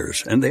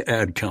Affairs and the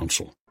Ad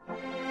Council.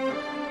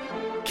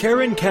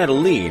 Karen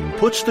Kataline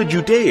puts the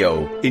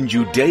Judeo in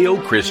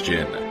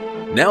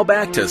Judeo-Christian. Now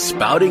back to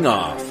Spouting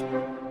Off.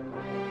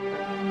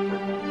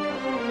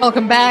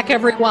 Welcome back,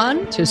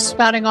 everyone, to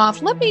Spouting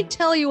Off. Let me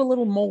tell you a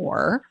little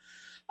more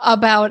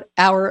about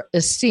our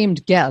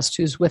esteemed guest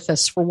who's with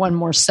us for one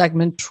more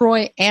segment,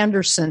 Troy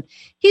Anderson.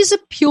 He's a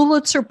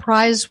Pulitzer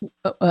Prize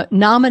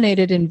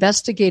nominated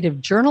investigative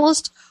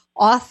journalist,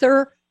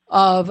 author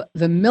of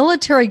The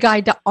Military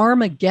Guide to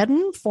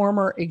Armageddon,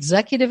 former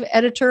executive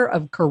editor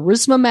of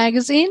Charisma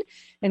Magazine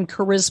and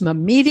Charisma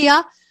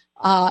Media.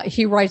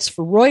 He writes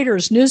for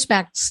Reuters,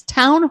 Newsmax,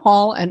 Town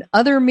Hall, and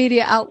other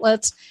media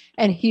outlets,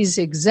 and he's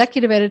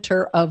executive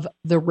editor of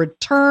The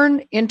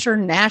Return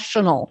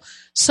International.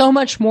 So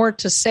much more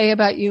to say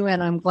about you,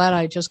 and I'm glad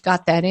I just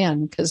got that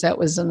in because that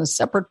was on a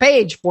separate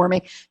page for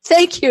me.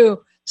 Thank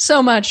you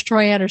so much,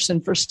 Troy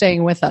Anderson, for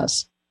staying with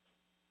us.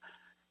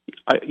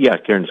 Yeah,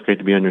 Karen, it's great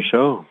to be on your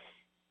show.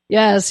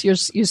 Yes, you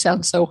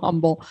sound so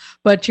humble,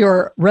 but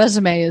your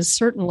resume is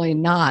certainly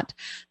not.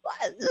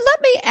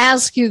 Let me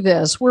ask you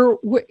this. We're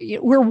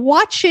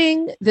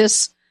watching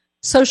this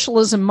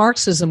socialism,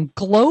 Marxism,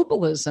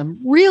 globalism,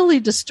 really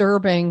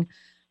disturbing,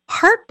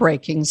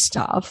 heartbreaking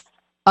stuff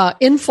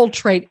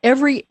infiltrate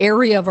every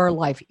area of our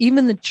life,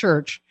 even the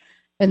church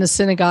and the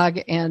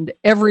synagogue and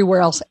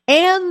everywhere else,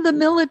 and the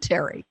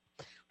military.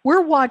 We're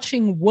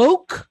watching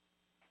woke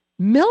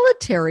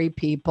military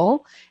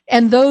people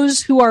and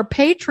those who are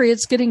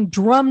patriots getting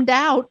drummed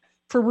out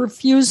for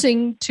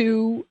refusing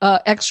to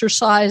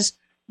exercise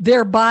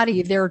their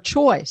body, their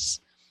choice.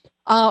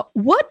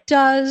 What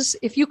does,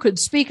 if you could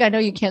speak, I know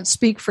you can't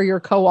speak for your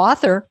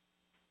co-author,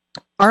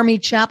 Army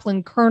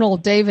Chaplain Colonel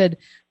David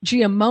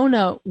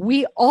Giammona,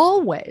 we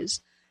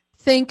always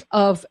think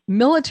of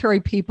military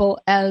people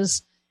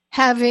as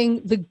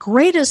having the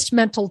greatest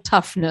mental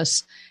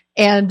toughness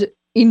and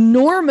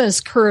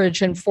enormous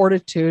courage and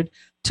fortitude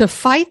to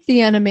fight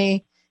the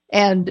enemy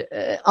and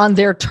on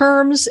their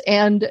terms,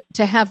 and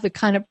to have the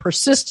kind of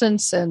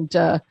persistence and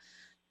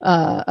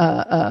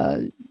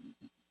I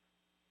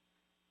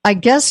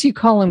guess you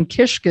call them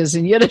kishkas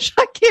in Yiddish.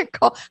 I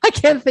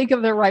can't think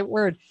of the right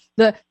word.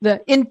 The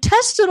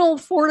intestinal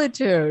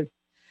fortitude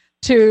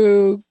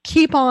to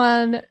keep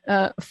on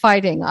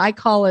fighting. I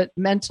call it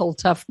mental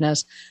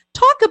toughness.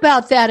 Talk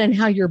about that and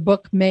how your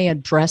book may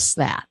address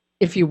that,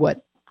 if you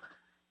would.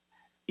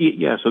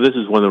 Yeah, so this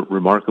is one of the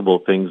remarkable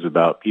things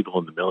about people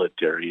in the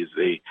military is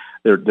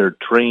they're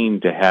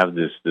trained to have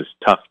this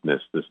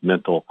toughness, this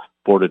mental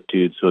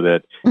fortitude, so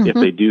that if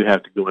they do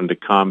have to go into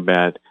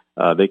combat,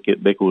 they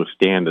can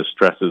withstand the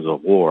stresses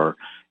of war.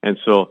 And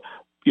so,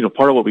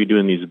 part of what we do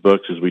in these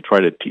books is we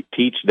try to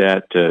teach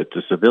that to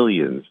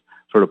civilians,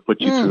 sort of put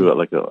you through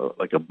like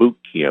a boot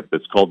camp.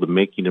 It's called the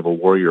Making of a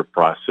Warrior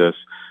process.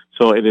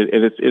 So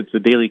it's a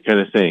daily kind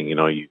of thing.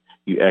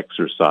 You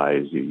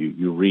exercise,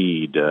 you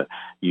read,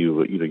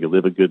 you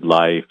live a good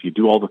life. You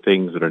do all the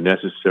things that are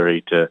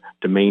necessary to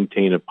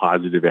maintain a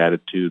positive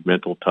attitude,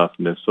 mental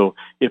toughness. So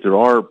if there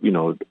are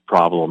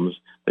problems,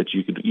 that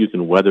you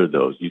can weather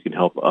those. You can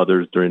help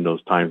others during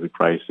those times of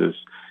crisis.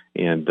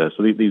 And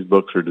so these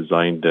books are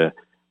designed to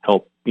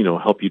help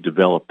you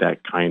develop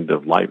that kind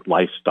of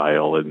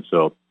lifestyle. And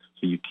so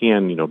you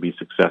can be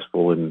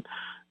successful in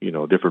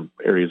different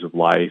areas of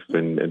life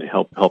and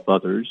help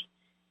others.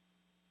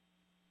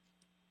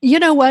 You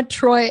know what,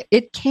 Troy?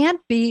 It can't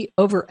be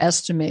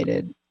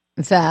overestimated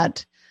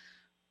that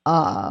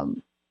the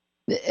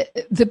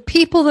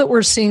people that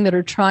we're seeing that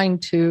are trying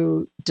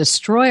to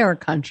destroy our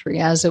country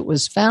as it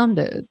was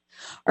founded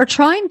are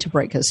trying to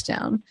break us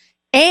down.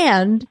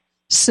 And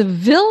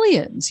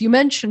civilians, you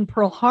mentioned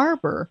Pearl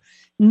Harbor,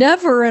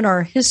 never in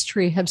our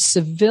history have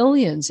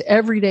civilians,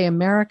 everyday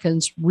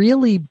Americans,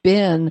 really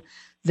been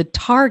the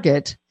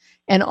target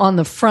and on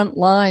the front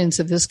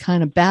lines of this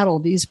kind of battle.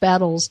 These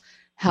battles,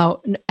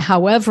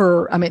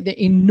 however,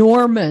 the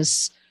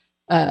enormous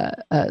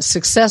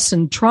success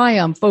and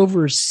triumph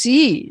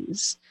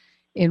overseas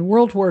in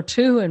World War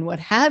II and what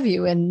have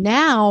you. And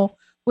now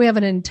we have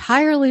an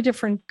entirely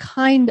different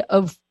kind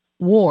of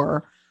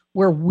war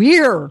where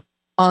we're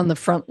on the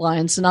front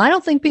lines. And I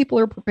don't think people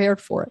are prepared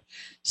for it.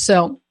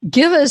 So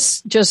give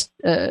us just,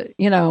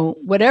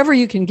 whatever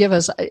you can give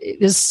us.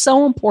 It is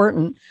so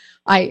important.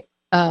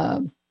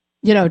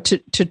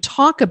 To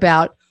talk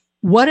about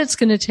what it's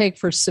going to take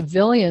for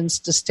civilians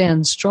to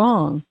stand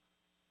strong.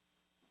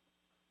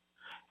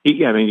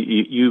 Yeah,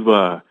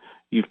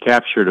 you've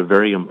captured a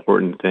very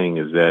important thing,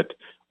 is that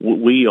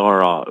we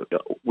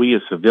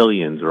as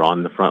civilians are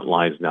on the front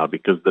lines now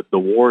because the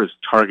war is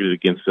targeted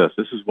against us.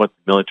 This is what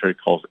the military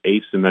calls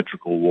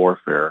asymmetrical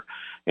warfare.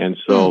 And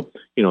so,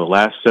 the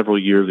last several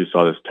years we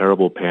saw this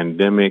terrible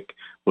pandemic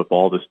with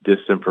all this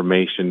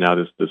disinformation, now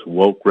this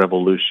woke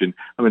revolution.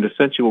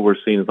 Essentially what we're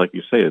seeing is, like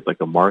you say, it's like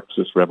a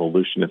Marxist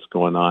revolution that's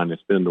going on.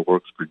 It's been in the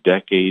works for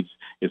decades.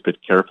 It's been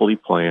carefully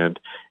planned.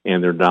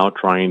 and they're now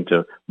trying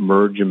to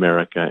merge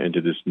America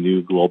into this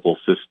new global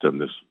system,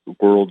 this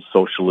world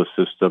socialist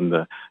system.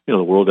 The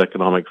World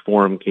Economic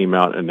Forum came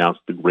out and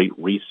announced the Great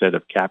Reset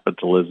of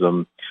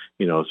capitalism.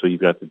 So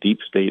you've got the deep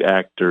state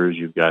actors,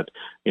 you've got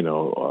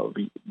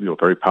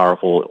very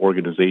powerful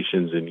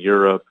organizations in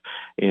Europe,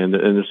 and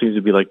there seems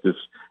to be like this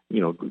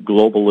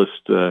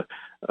globalist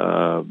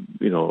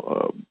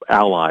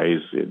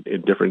allies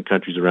in different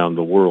countries around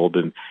the world,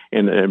 and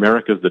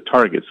America is the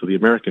target. So the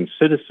American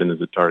citizen is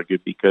the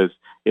target, because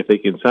if they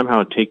can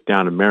somehow take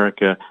down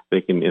America,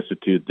 they can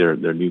institute their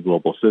new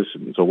global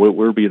system. So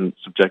we're being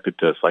subjected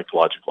to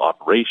psychological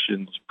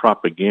operations,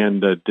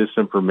 propaganda,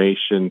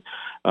 disinformation,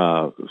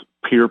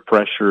 peer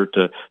pressure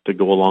to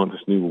go along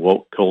this new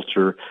woke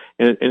culture,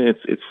 and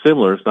it's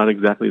similar. It's not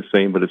exactly the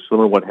same, but it's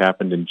similar to what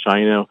happened in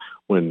China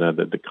when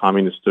the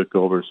communists took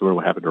over. Similar to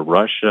what happened to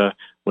Russia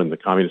when the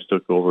communists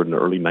took over in the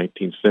early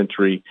 19th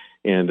century.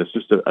 And it's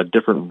just a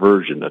different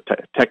version, a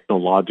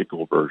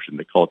technological version.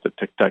 They call it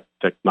the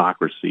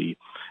technocracy,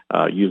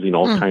 using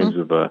all kinds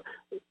of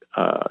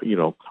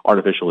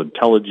artificial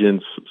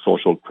intelligence,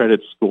 social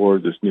credit score,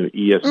 this new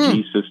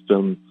ESG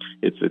system.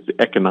 It's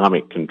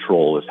economic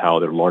control is how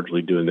they're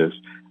largely doing this.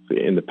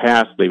 In the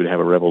past, they would have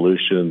a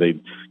revolution.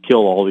 They'd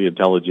kill all the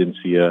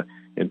intelligentsia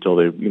until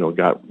they,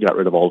 got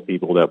rid of all the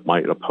people that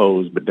might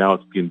oppose. But now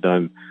it's being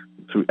done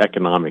through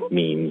economic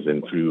means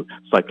and through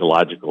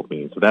psychological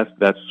means. So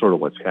that's sort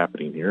of what's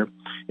happening here.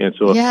 And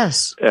so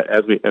yes,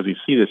 as we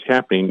see this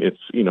happening, it's,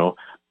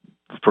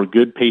 for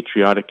good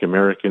patriotic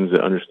Americans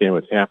that understand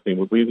what's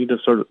happening, we need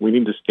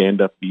to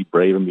stand up, be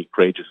brave, and be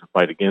courageous and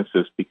fight against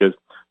this, because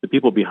the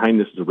people behind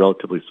this is a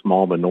relatively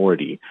small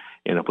minority.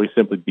 And if we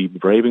simply be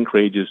brave and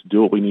courageous,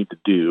 do what we need to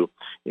do,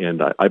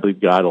 and I believe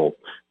God will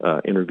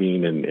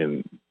intervene,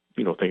 and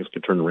things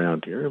can turn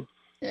around here.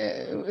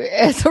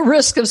 At the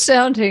risk of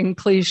sounding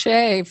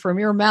cliche, from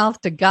your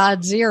mouth to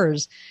God's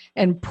ears,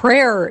 and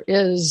prayer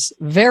is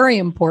very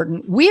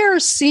important. We are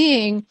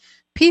seeing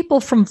people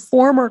from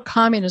former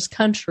communist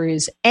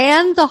countries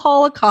and the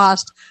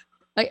Holocaust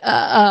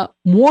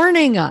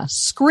warning us,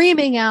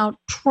 screaming out,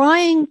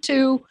 trying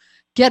to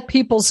get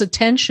people's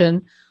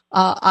attention.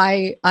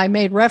 I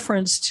made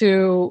reference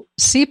to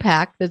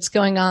CPAC that's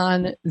going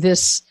on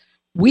this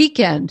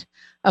weekend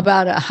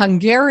about a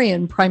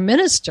Hungarian prime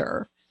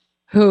minister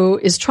who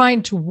is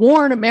trying to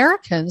warn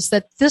Americans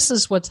that this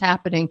is what's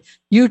happening.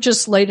 You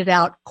just laid it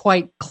out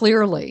quite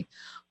clearly.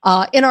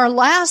 In our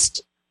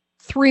last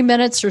 3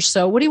 minutes or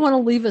so, what do you want to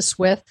leave us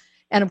with?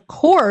 And of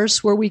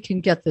course, where we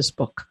can get this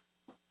book.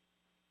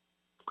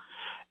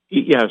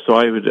 Yeah, so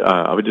I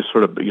would just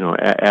sort of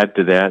add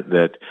to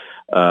that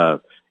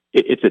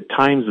it's at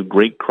times of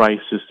great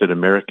crisis that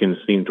Americans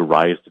seem to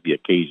rise to the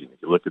occasion.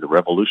 If you look at the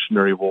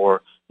Revolutionary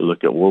War, you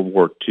look at World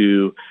War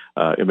II,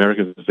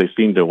 Americans, they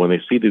seem to, when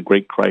they see the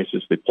great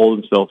crisis, they pull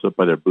themselves up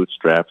by their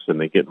bootstraps and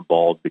they get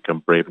involved, become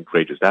brave and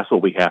courageous. That's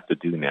what we have to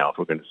do now if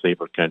we're going to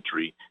save our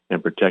country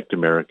and protect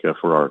America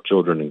for our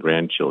children and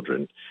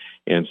grandchildren.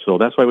 And so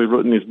that's why we've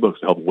written these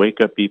books, to help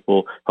wake up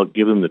people, help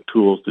give them the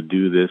tools to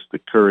do this, the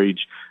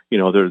courage.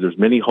 There's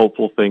many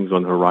hopeful things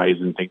on the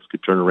horizon. Things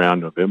could turn around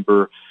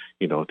November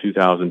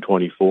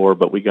 2024,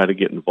 but we got to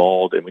get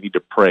involved, and we need to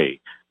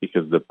pray,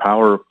 because the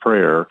power of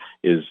prayer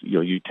is,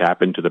 you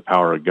tap into the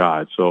power of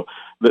God. So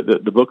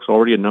the book's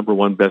already a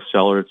 #1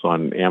 bestseller. It's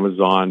on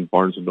Amazon,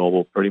 Barnes &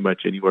 Noble, pretty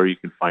much anywhere you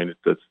can find it.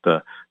 That's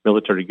the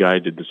Military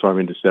Guide to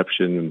Disarming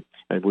Deception.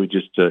 And we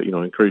just,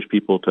 encourage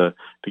people to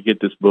get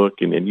this book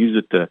and use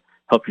it to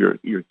help your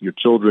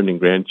children and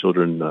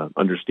grandchildren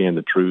understand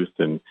the truth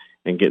and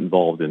get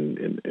involved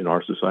in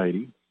our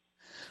society.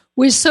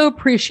 We so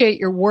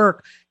appreciate your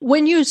work.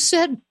 When you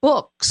said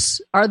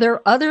books, are there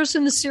others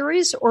in the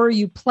series, or are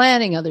you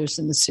planning others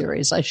in the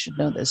series? I should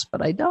know this,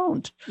 but I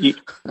don't. Yeah.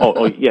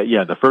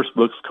 The first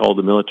book's called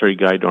The Military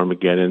Guide to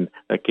Armageddon.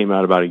 That came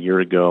out about a year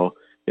ago.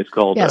 It's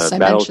called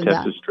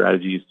Battle-Tested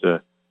Strategies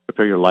to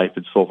Prepare Your Life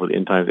and Soul for the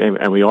End Times.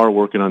 And we are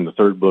working on the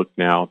third book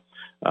now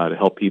to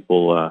help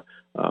people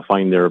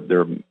find their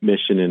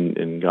mission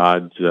in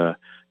God's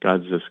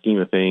scheme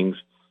of things.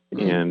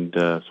 And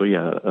that's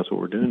what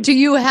we're doing. Do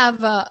you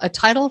have a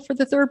title for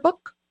the third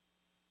book?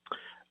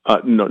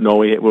 No,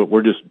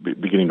 we're just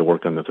beginning to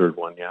work on the third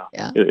one.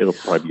 Yeah. It'll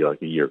probably be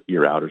like a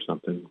year out or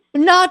something.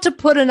 Not to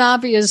put an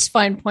obvious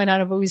fine point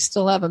on it, but we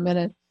still have a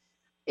minute.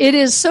 It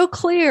is so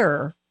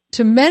clear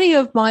to many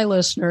of my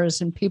listeners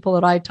and people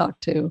that I talk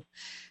to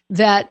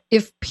that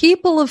if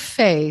people of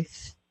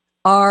faith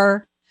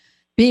are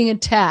being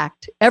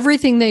attacked,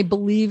 everything they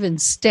believe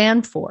and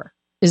stand for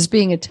is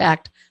being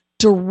attacked.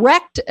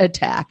 Direct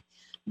attack,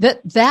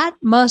 that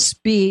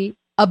must be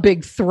a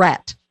big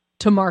threat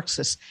to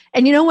Marxists.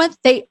 And you know what?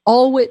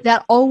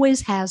 That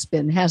always has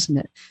been, hasn't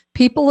it?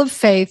 People of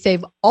faith,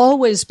 they've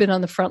always been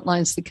on the front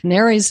lines, the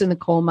canaries in the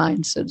coal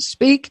mine, so to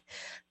speak,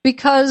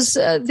 because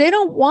they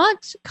don't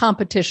want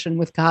competition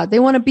with God. They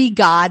want to be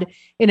God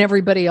in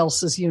everybody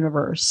else's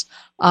universe.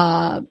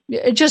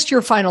 Just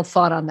your final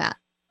thought on that.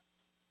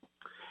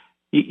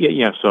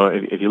 Yeah. So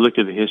if you look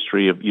at the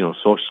history of,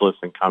 socialist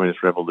and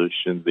communist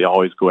revolutions, they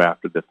always go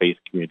after the faith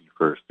community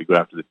first. They go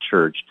after the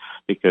church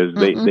because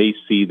they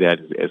see that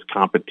as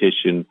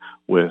competition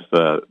with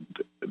the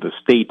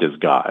state as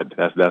God.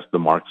 That's the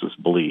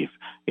Marxist belief.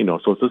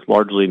 So it's just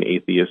largely an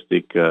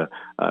atheistic,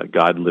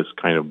 godless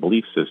kind of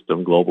belief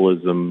system: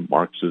 globalism,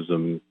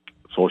 Marxism,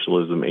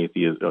 socialism,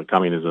 atheism,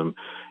 communism,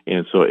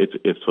 and so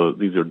so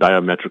these are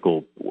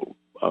diametrical,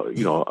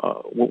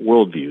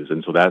 worldviews,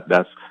 and so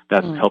that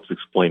helps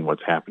explain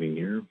what's happening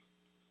here.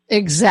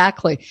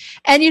 Exactly,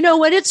 and you know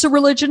what? It's a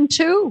religion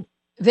too.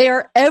 They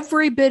are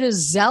every bit as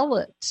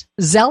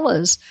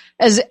zealous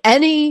as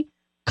any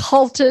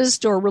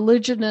cultist or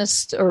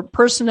religionist or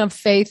person of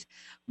faith,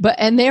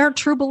 and they are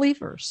true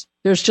believers.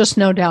 There's just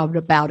no doubt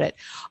about it.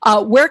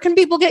 Where can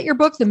people get your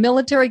book, The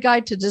Military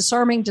Guide to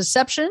Disarming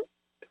Deception?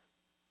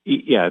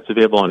 Yeah, it's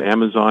available on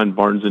Amazon,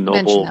 Barnes &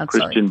 Noble,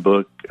 Christian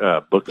Book,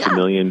 Books A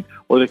Million,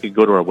 or they could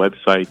go to our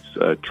websites,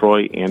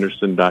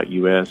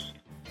 troyanderson.us,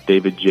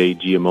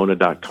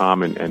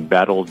 davidjgiammona.com, and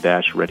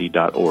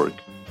battle-ready.org.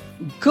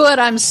 Good.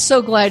 I'm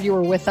so glad you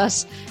were with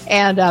us.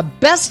 And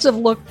best of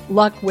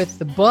luck with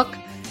the book.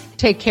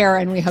 Take care,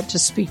 and we hope to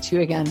speak to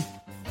you again.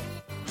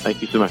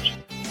 Thank you so much.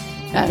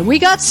 And we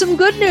got some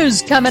good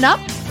news coming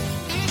up.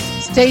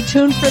 Stay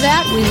tuned for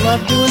that. We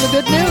love doing the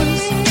good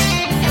news.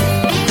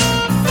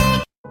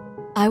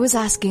 I was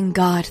asking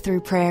God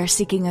through prayer,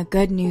 seeking a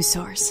good news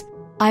source.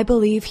 I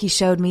believe He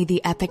showed me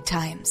the Epic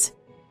Times.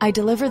 I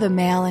deliver the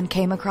mail and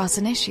came across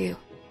an issue.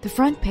 The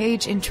front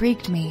page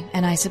intrigued me,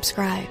 and I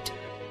subscribed.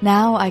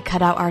 Now I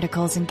cut out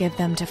articles and give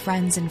them to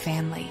friends and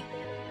family.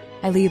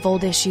 I leave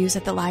old issues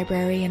at the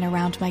library and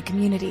around my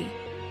community.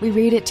 We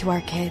read it to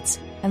our kids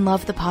and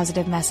love the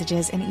positive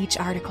messages in each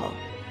article.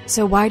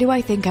 So why do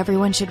I think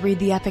everyone should read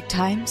the Epic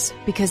Times?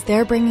 Because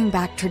they're bringing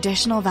back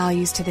traditional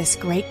values to this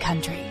great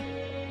country.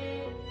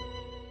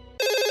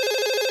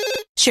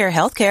 Share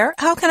Healthcare.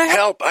 How can I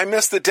help? I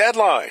missed the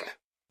deadline.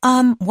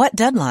 What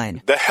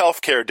deadline? The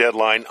healthcare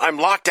deadline. I'm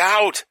locked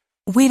out.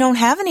 We don't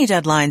have any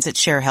deadlines at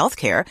Share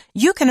Healthcare.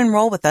 You can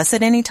enroll with us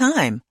at any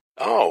time.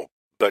 Oh,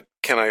 but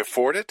can I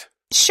afford it?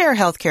 Share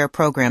Healthcare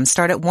programs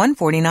start at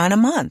 $149 a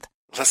month.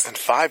 Less than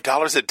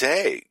 $5 a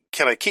day.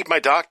 Can I keep my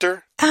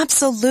doctor?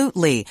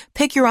 Absolutely.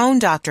 Pick your own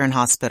doctor and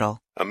hospital.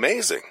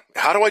 Amazing.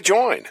 How do I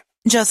join?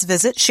 Just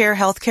visit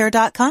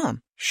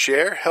sharehealthcare.com.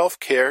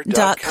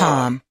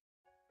 Sharehealthcare.com.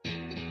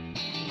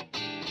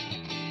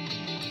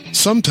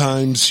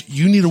 Sometimes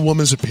you need a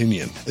woman's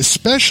opinion,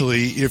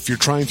 especially if you're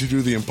trying to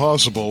do the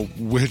impossible,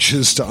 which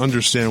is to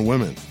understand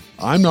women.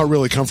 I'm not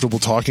really comfortable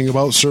talking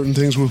about certain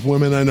things with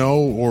women I know,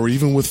 or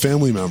even with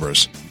family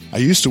members. I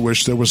used to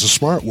wish there was a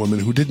smart woman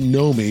who didn't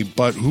know me,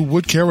 but who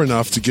would care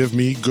enough to give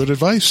me good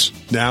advice.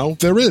 Now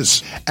there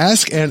is.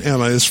 Ask Aunt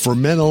Emma is for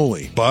men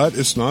only, but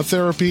it's not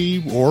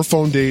therapy or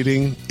phone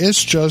dating.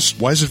 It's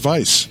just wise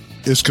advice.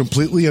 It's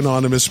completely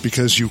anonymous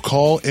because you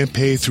call and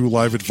pay through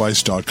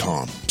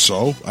liveadvice.com.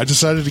 So I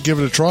decided to give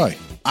it a try.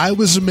 I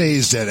was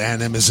amazed at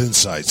Aunt Emma's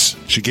insights.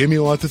 She gave me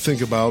a lot to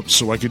think about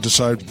so I could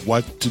decide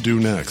what to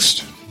do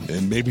next.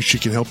 And maybe she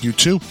can help you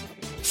too.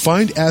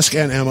 Find Ask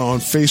Aunt Emma on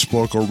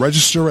Facebook or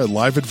register at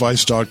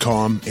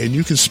liveadvice.com and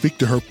you can speak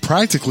to her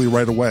practically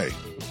right away.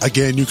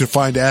 Again, you can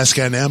find Ask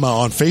Aunt Emma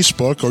on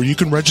Facebook or you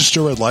can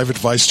register at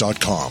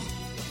liveadvice.com.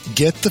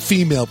 Get the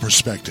female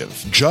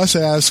perspective. Just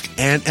ask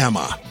Aunt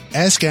Emma.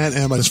 Ask Aunt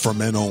Emma is for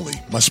men only.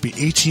 Must be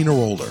 18 or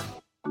older.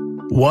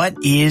 What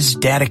is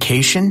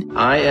dedication?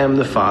 I am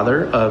the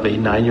father of a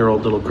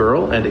 9-year-old little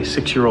girl and a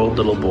 6-year-old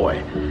little boy.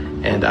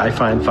 And I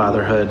find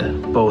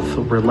fatherhood both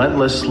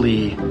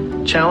relentlessly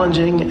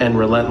challenging and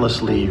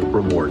relentlessly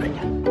rewarding.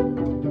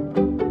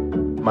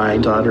 My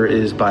daughter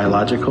is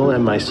biological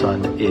and my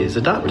son is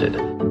adopted.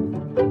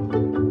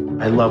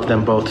 I love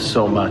them both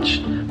so much.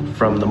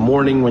 From the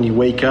morning when you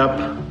wake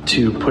up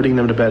to putting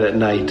them to bed at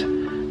night,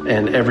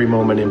 and every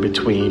moment in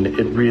between,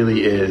 it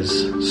really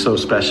is so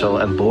special,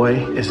 and boy,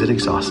 is it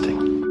exhausting.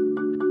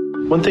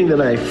 One thing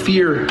that I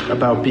fear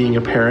about being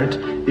a parent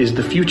is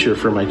the future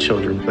for my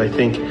children. I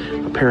think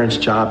a parent's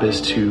job is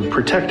to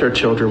protect our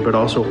children, but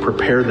also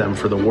prepare them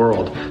for the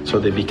world so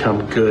they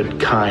become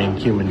good, kind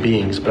human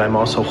beings. But I'm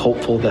also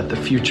hopeful that the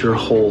future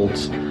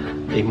holds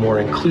a more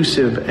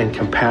inclusive and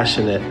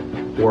compassionate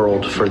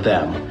world for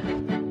them.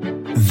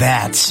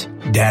 That's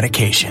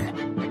dedication.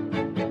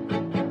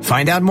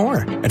 Find out more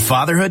at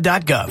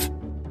fatherhood.gov.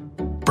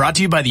 Brought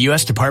to you by the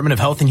U.S. Department of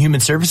Health and Human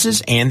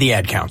Services and the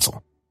Ad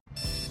Council.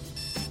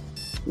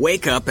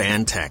 Wake up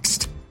and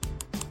text.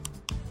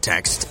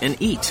 Text and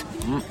eat.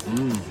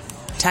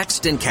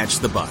 Text and catch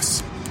the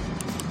bus.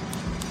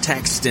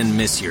 Text and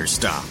miss your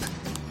stop.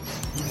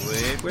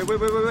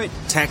 Wait.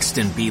 Text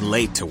and be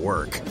late to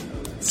work.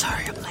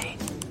 Sorry, I'm late.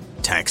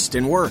 Text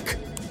and work.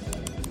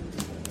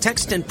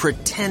 Text and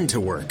pretend to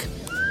work.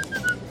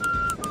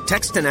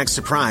 Text and act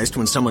surprised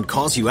when someone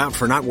calls you out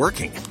for not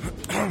working.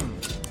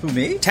 Who,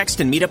 me? Text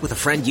and meet up with a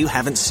friend you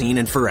haven't seen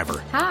in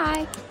forever.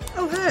 Hi.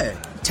 Oh, hey.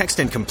 Text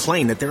and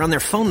complain that they're on their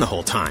phone the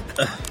whole time.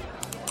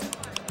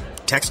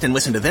 Text and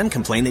listen to them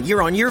complain that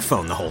you're on your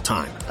phone the whole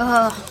time.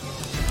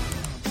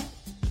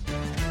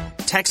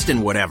 text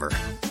and whatever.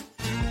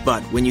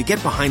 But when you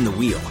get behind the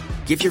wheel,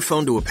 give your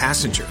phone to a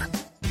passenger.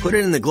 Put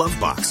it in the glove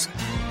box.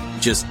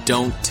 Just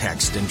don't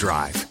text and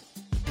drive.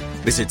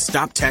 Visit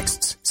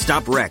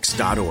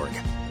StopTextsStopWrecks.org.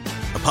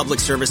 A public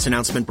service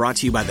announcement brought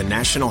to you by the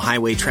National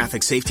Highway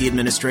Traffic Safety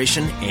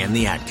Administration and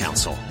the Ad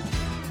Council.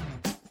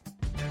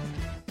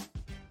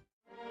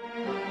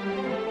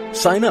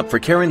 Sign up for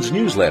Karen's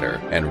newsletter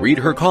and read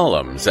her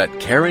columns at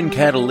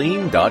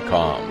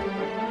KarenKataline.com.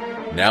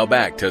 Now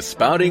back to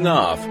Spouting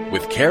Off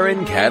with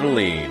Karen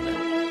Kataline.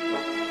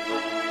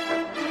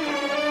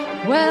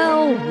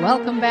 Well,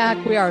 welcome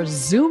back. We are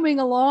zooming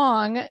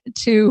along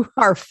to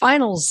our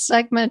final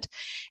segment,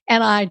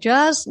 and I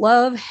just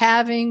love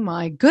having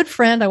my good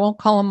friend, I won't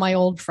call him my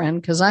old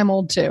friend because I'm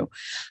old too,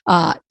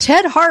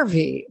 Ted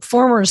Harvey,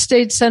 former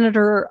state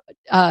senator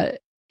of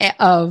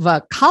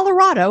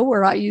Colorado,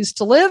 where I used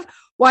to live,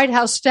 White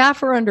House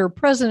staffer under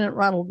President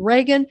Ronald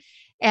Reagan,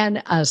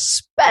 and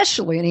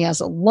especially, and he has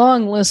a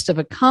long list of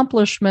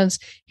accomplishments,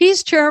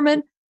 he's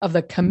chairman of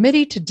the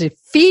Committee to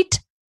Defeat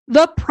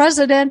the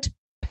President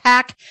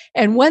PAC.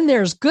 And when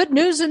there's good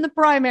news in the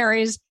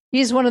primaries,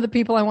 he's one of the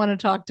people I want to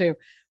talk to.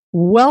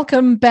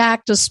 Welcome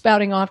back to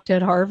Spouting Off,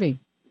 Ted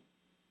Harvey.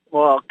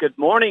 Well, good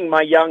morning,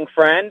 my young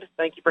friend.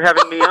 Thank you for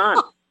having me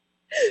on.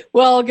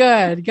 Well,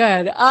 good.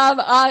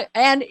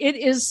 And it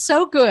is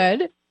so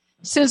good,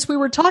 since we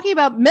were talking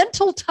about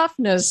mental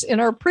toughness in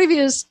our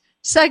previous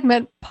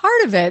segment,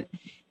 part of it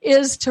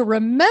is to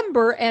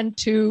remember and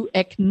to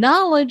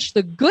acknowledge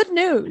the good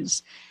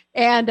news.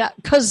 And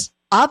because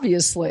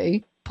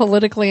obviously,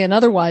 politically and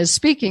otherwise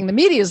speaking, the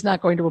media is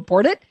not going to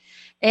report it.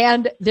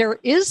 And there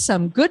is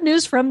some good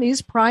news from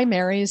these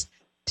primaries.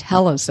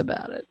 Tell us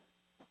about it.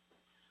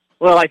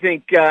 Well, I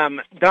think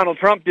Donald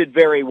Trump did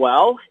very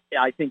well.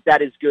 I think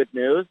that is good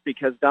news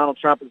because Donald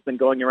Trump has been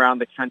going around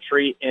the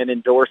country and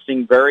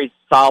endorsing very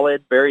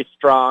solid, very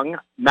strong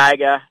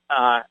MAGA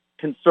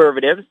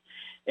conservatives.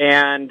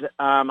 And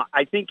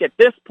I think at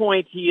this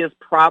point he is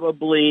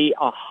probably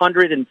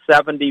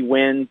 170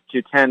 wins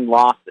to 10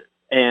 losses.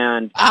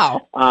 And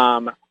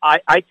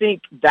I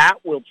think that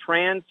will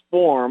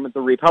transform the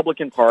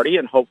Republican Party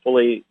and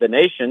hopefully the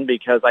nation,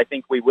 because I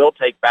think we will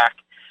take back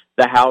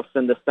the House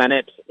and the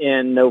Senate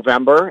in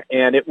November,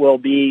 and it will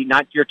be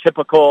not your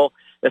typical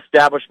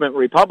establishment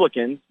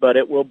Republicans, but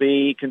it will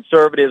be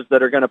conservatives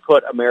that are going to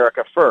put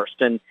America first.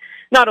 And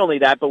not only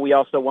that, but we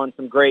also won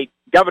some great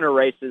governor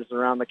races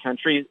around the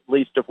country,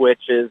 least of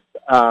which is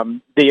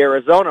the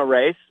Arizona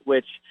race,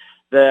 which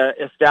the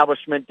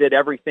establishment did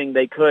everything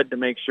they could to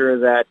make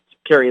sure that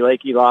Carrie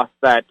Lakey lost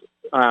that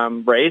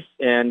race,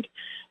 and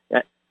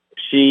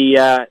she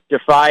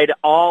defied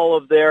all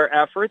of their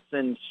efforts,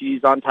 and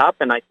she's on top,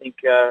 and I think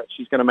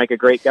she's going to make a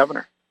great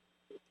governor.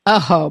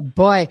 Oh,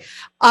 boy.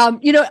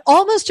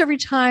 Almost every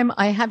time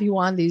I have you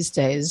on these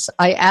days,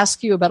 I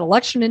ask you about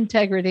election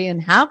integrity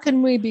and how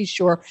can we be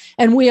sure,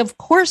 and we, of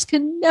course,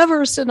 can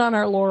never sit on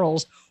our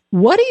laurels.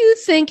 What do you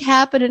think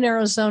happened in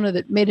Arizona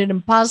that made it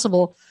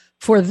impossible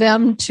for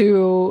them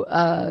to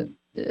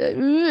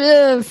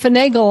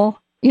finagle,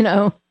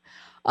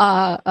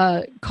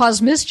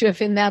 cause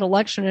mischief in that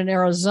election in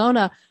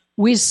Arizona?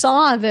 We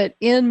saw that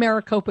in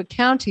Maricopa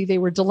County, they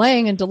were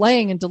delaying and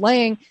delaying and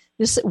delaying.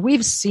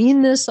 We've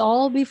seen this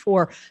all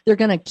before. They're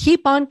going to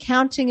keep on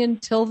counting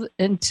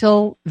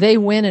until they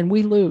win and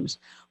we lose.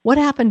 What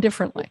happened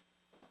differently?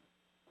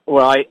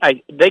 Well,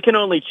 they can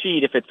only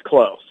cheat if it's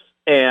close.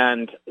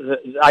 And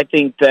I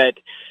think that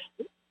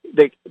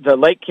the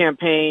Lake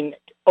campaign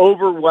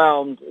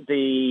overwhelmed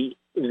the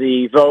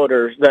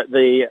voters,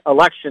 the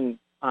election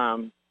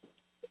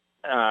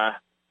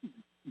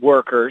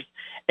workers,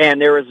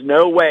 and there is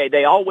no way.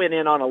 They all went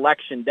in on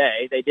election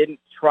day. They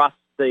didn't trust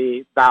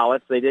the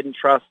ballots. They didn't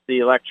trust the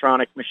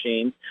electronic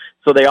machines.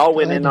 So they all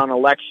went in on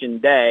election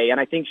day, and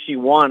I think she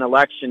won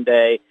election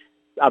day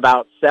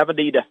about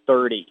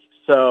 70-30.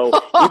 So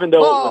even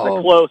though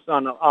it was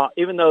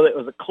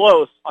a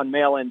close on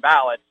mail-in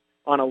ballots,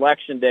 on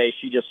election day,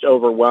 she just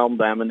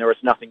overwhelmed them, and there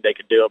was nothing they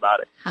could do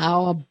about it.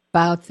 How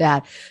about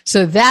that?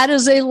 So that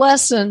is a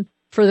lesson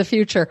for the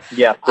future.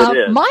 Yes, it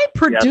is. My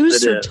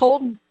producer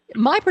told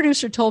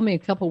me a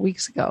couple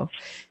weeks ago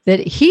that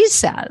he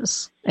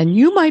says, and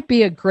you might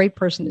be a great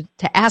person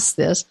to ask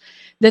this,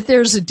 that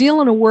there's a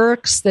deal in the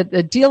works, that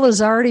the deal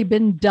has already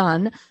been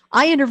done.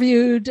 I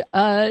interviewed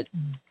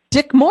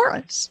Dick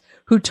Morris,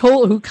 who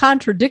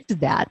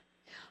contradicted that.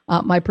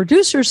 My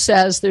producer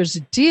says there's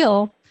a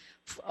deal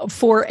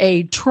for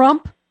a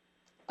Trump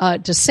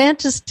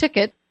DeSantis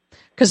ticket,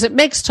 because it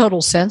makes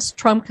total sense.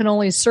 Trump can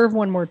only serve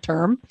one more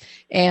term,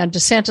 and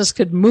DeSantis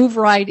could move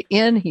right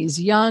in. He's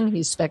young,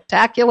 he's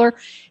spectacular.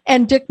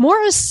 And Dick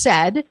Morris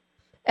said,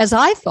 as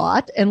I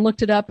thought, and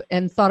looked it up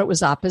and thought it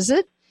was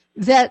opposite,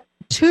 that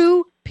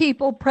two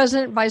people,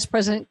 president and vice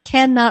president,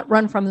 cannot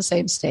run from the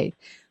same state.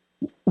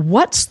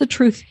 What's the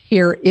truth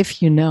here,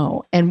 if you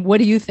know? And what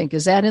do you think?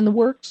 Is that in the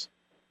works?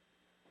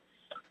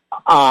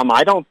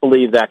 I don't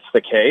believe that's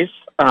the case.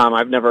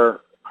 I've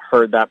never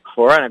heard that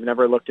before, and I've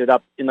never looked it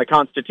up in the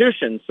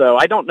Constitution, so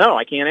I don't know.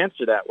 I can't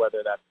answer that,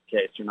 whether that's the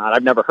case or not.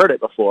 I've never heard it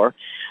before.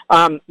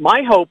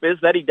 My hope is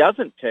that he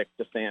doesn't pick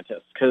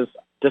DeSantis, because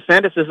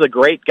DeSantis is a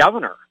great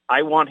governor.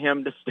 I want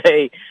him to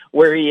stay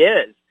where he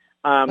is.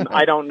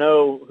 I don't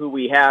know who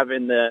we have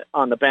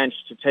on the bench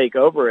to take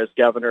over as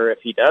governor if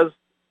he does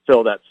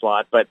fill that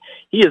slot, but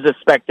he is a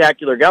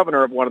spectacular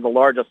governor of one of the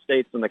largest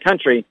states in the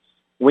country.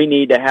 We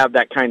need to have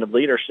that kind of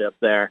leadership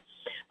there.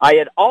 I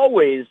had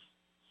always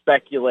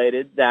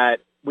speculated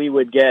that we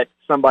would get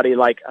somebody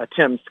like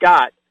Tim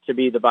Scott to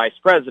be the vice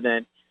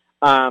president,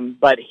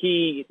 but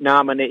he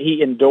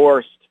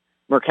endorsed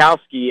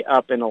Murkowski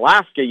up in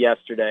Alaska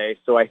yesterday,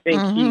 so I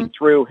think he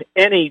threw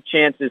any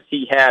chances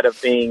he had of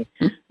being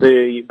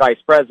the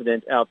vice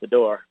president out the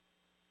door.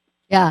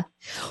 Yeah.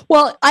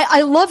 Well,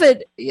 I love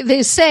it.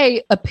 They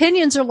say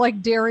opinions are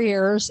like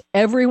derrieres.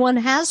 Everyone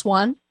has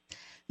one.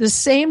 The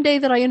same day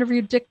that I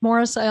interviewed Dick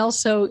Morris, I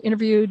also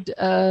interviewed,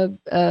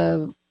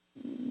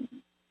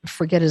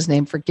 forget his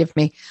name, forgive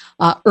me,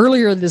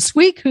 earlier this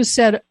week, who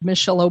said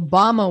Michelle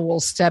Obama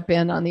will step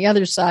in on the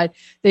other side.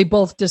 They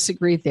both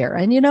disagreed there.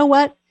 And you know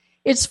what?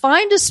 It's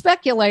fine to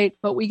speculate,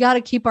 but we got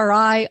to keep our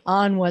eye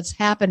on what's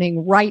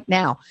happening right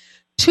now.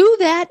 To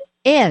that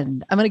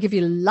end, I'm going to give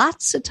you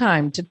lots of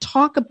time to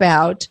talk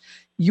about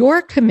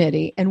your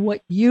committee and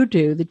what you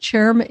do.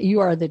 You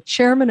are the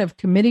chairman of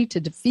Committee to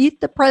Defeat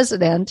the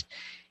President,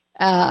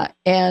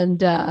 and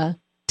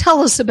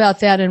tell us about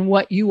that and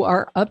what you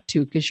are up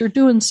to, because you're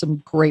doing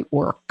some great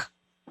work.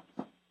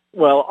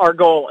 Well, our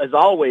goal has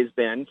always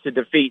been to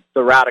defeat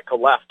the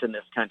radical left in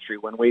this country.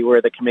 When we were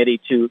the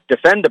Committee to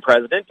Defend the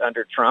President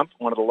under Trump,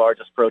 one of the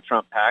largest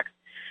pro-Trump PACs,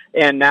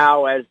 and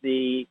now as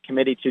the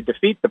Committee to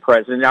Defeat the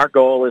President, our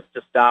goal is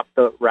to stop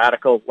the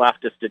radical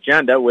leftist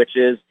agenda, which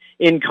is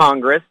in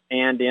Congress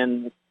and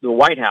in the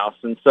White House.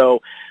 And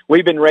so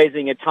we've been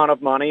raising a ton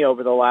of money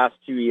over the last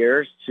 2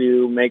 years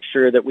to make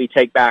sure that we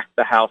take back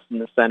the House and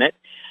the Senate,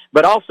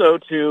 but also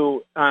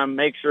to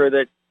make sure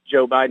that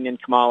Joe Biden and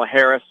Kamala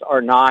Harris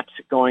are not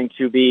going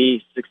to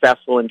be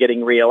successful in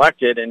getting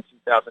reelected in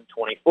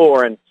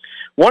 2024. And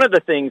one of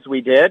the things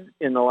we did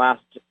in the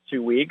last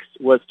 2 weeks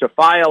was to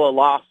file a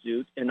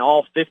lawsuit in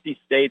all 50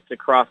 states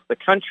across the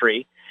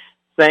country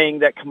saying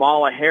that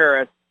Kamala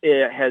Harris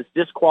has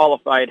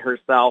disqualified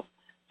herself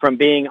from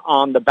being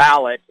on the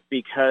ballot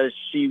because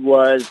she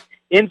was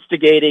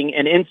instigating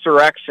an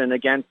insurrection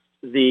against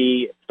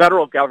the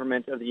federal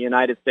government of the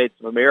United States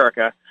of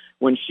America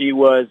when she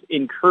was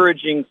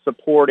encouraging,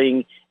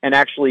 supporting, and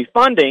actually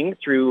funding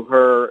through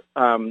her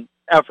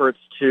efforts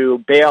to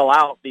bail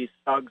out these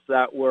thugs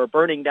that were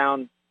burning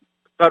down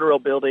federal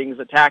buildings,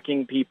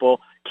 attacking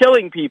people,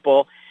 killing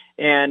people,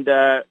 and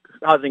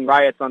causing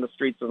riots on the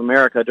streets of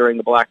America during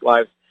the Black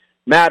Lives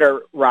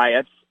Matter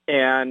riots.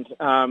 And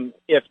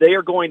if they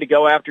are going to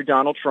go after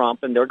Donald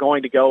Trump and they're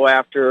going to go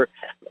after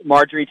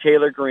Marjorie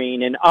Taylor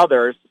Greene and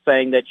others,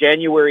 saying that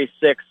January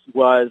 6th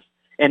was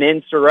an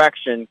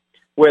insurrection,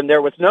 when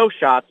there was no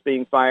shots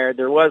being fired,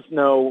 there was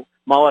no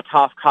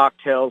Molotov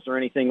cocktails or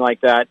anything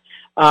like that.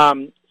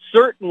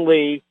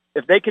 Certainly,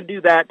 if they can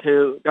do that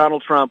to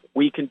Donald Trump,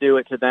 we can do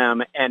it to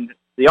them. And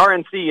the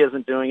RNC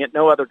isn't doing it.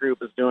 No other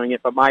group is doing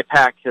it. But my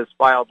PAC has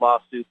filed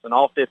lawsuits in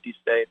all 50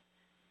 states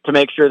to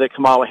make sure that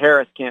Kamala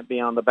Harris can't be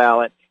on the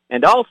ballot.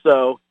 And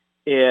also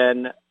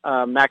in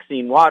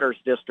Maxine Waters'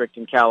 district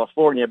in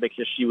California,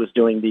 because she was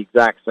doing the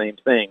exact same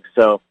thing.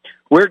 So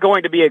we're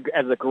going to be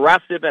as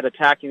aggressive at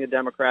attacking the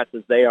Democrats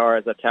as they are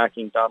as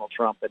attacking Donald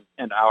Trump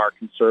and our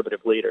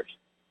conservative leaders.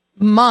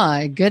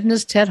 My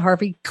goodness, Ted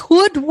Harvey,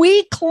 could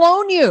we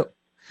clone you?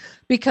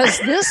 Because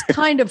this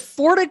kind of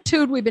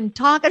fortitude we've been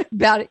talking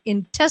about,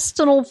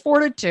 intestinal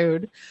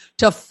fortitude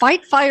to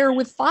fight fire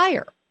with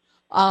fire.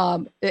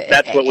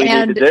 That's what we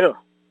need to do.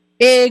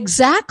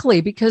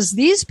 Exactly, because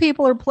these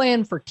people are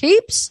playing for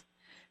keeps.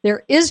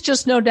 There is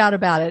just no doubt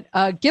about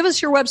it. Give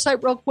us your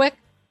website real quick.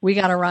 We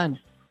got to run.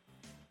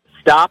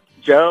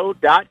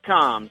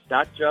 StopJoe.com.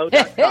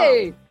 StopJoe.com.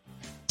 Hey,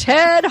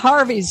 Ted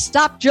Harvey,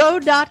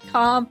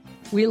 StopJoe.com.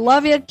 We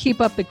love you. Keep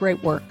up the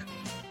great work.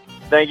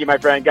 Thank you, my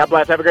friend. God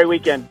bless. Have a great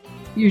weekend.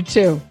 You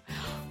too.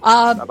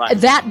 Bye-bye.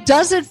 That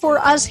does it for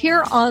us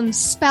here on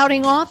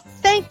Spouting Off.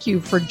 Thank you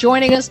for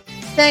joining us.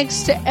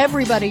 Thanks to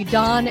everybody,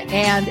 Don,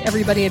 and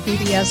everybody at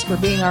BBS for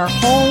being our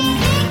home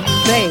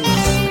base.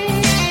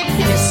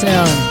 See you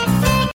soon.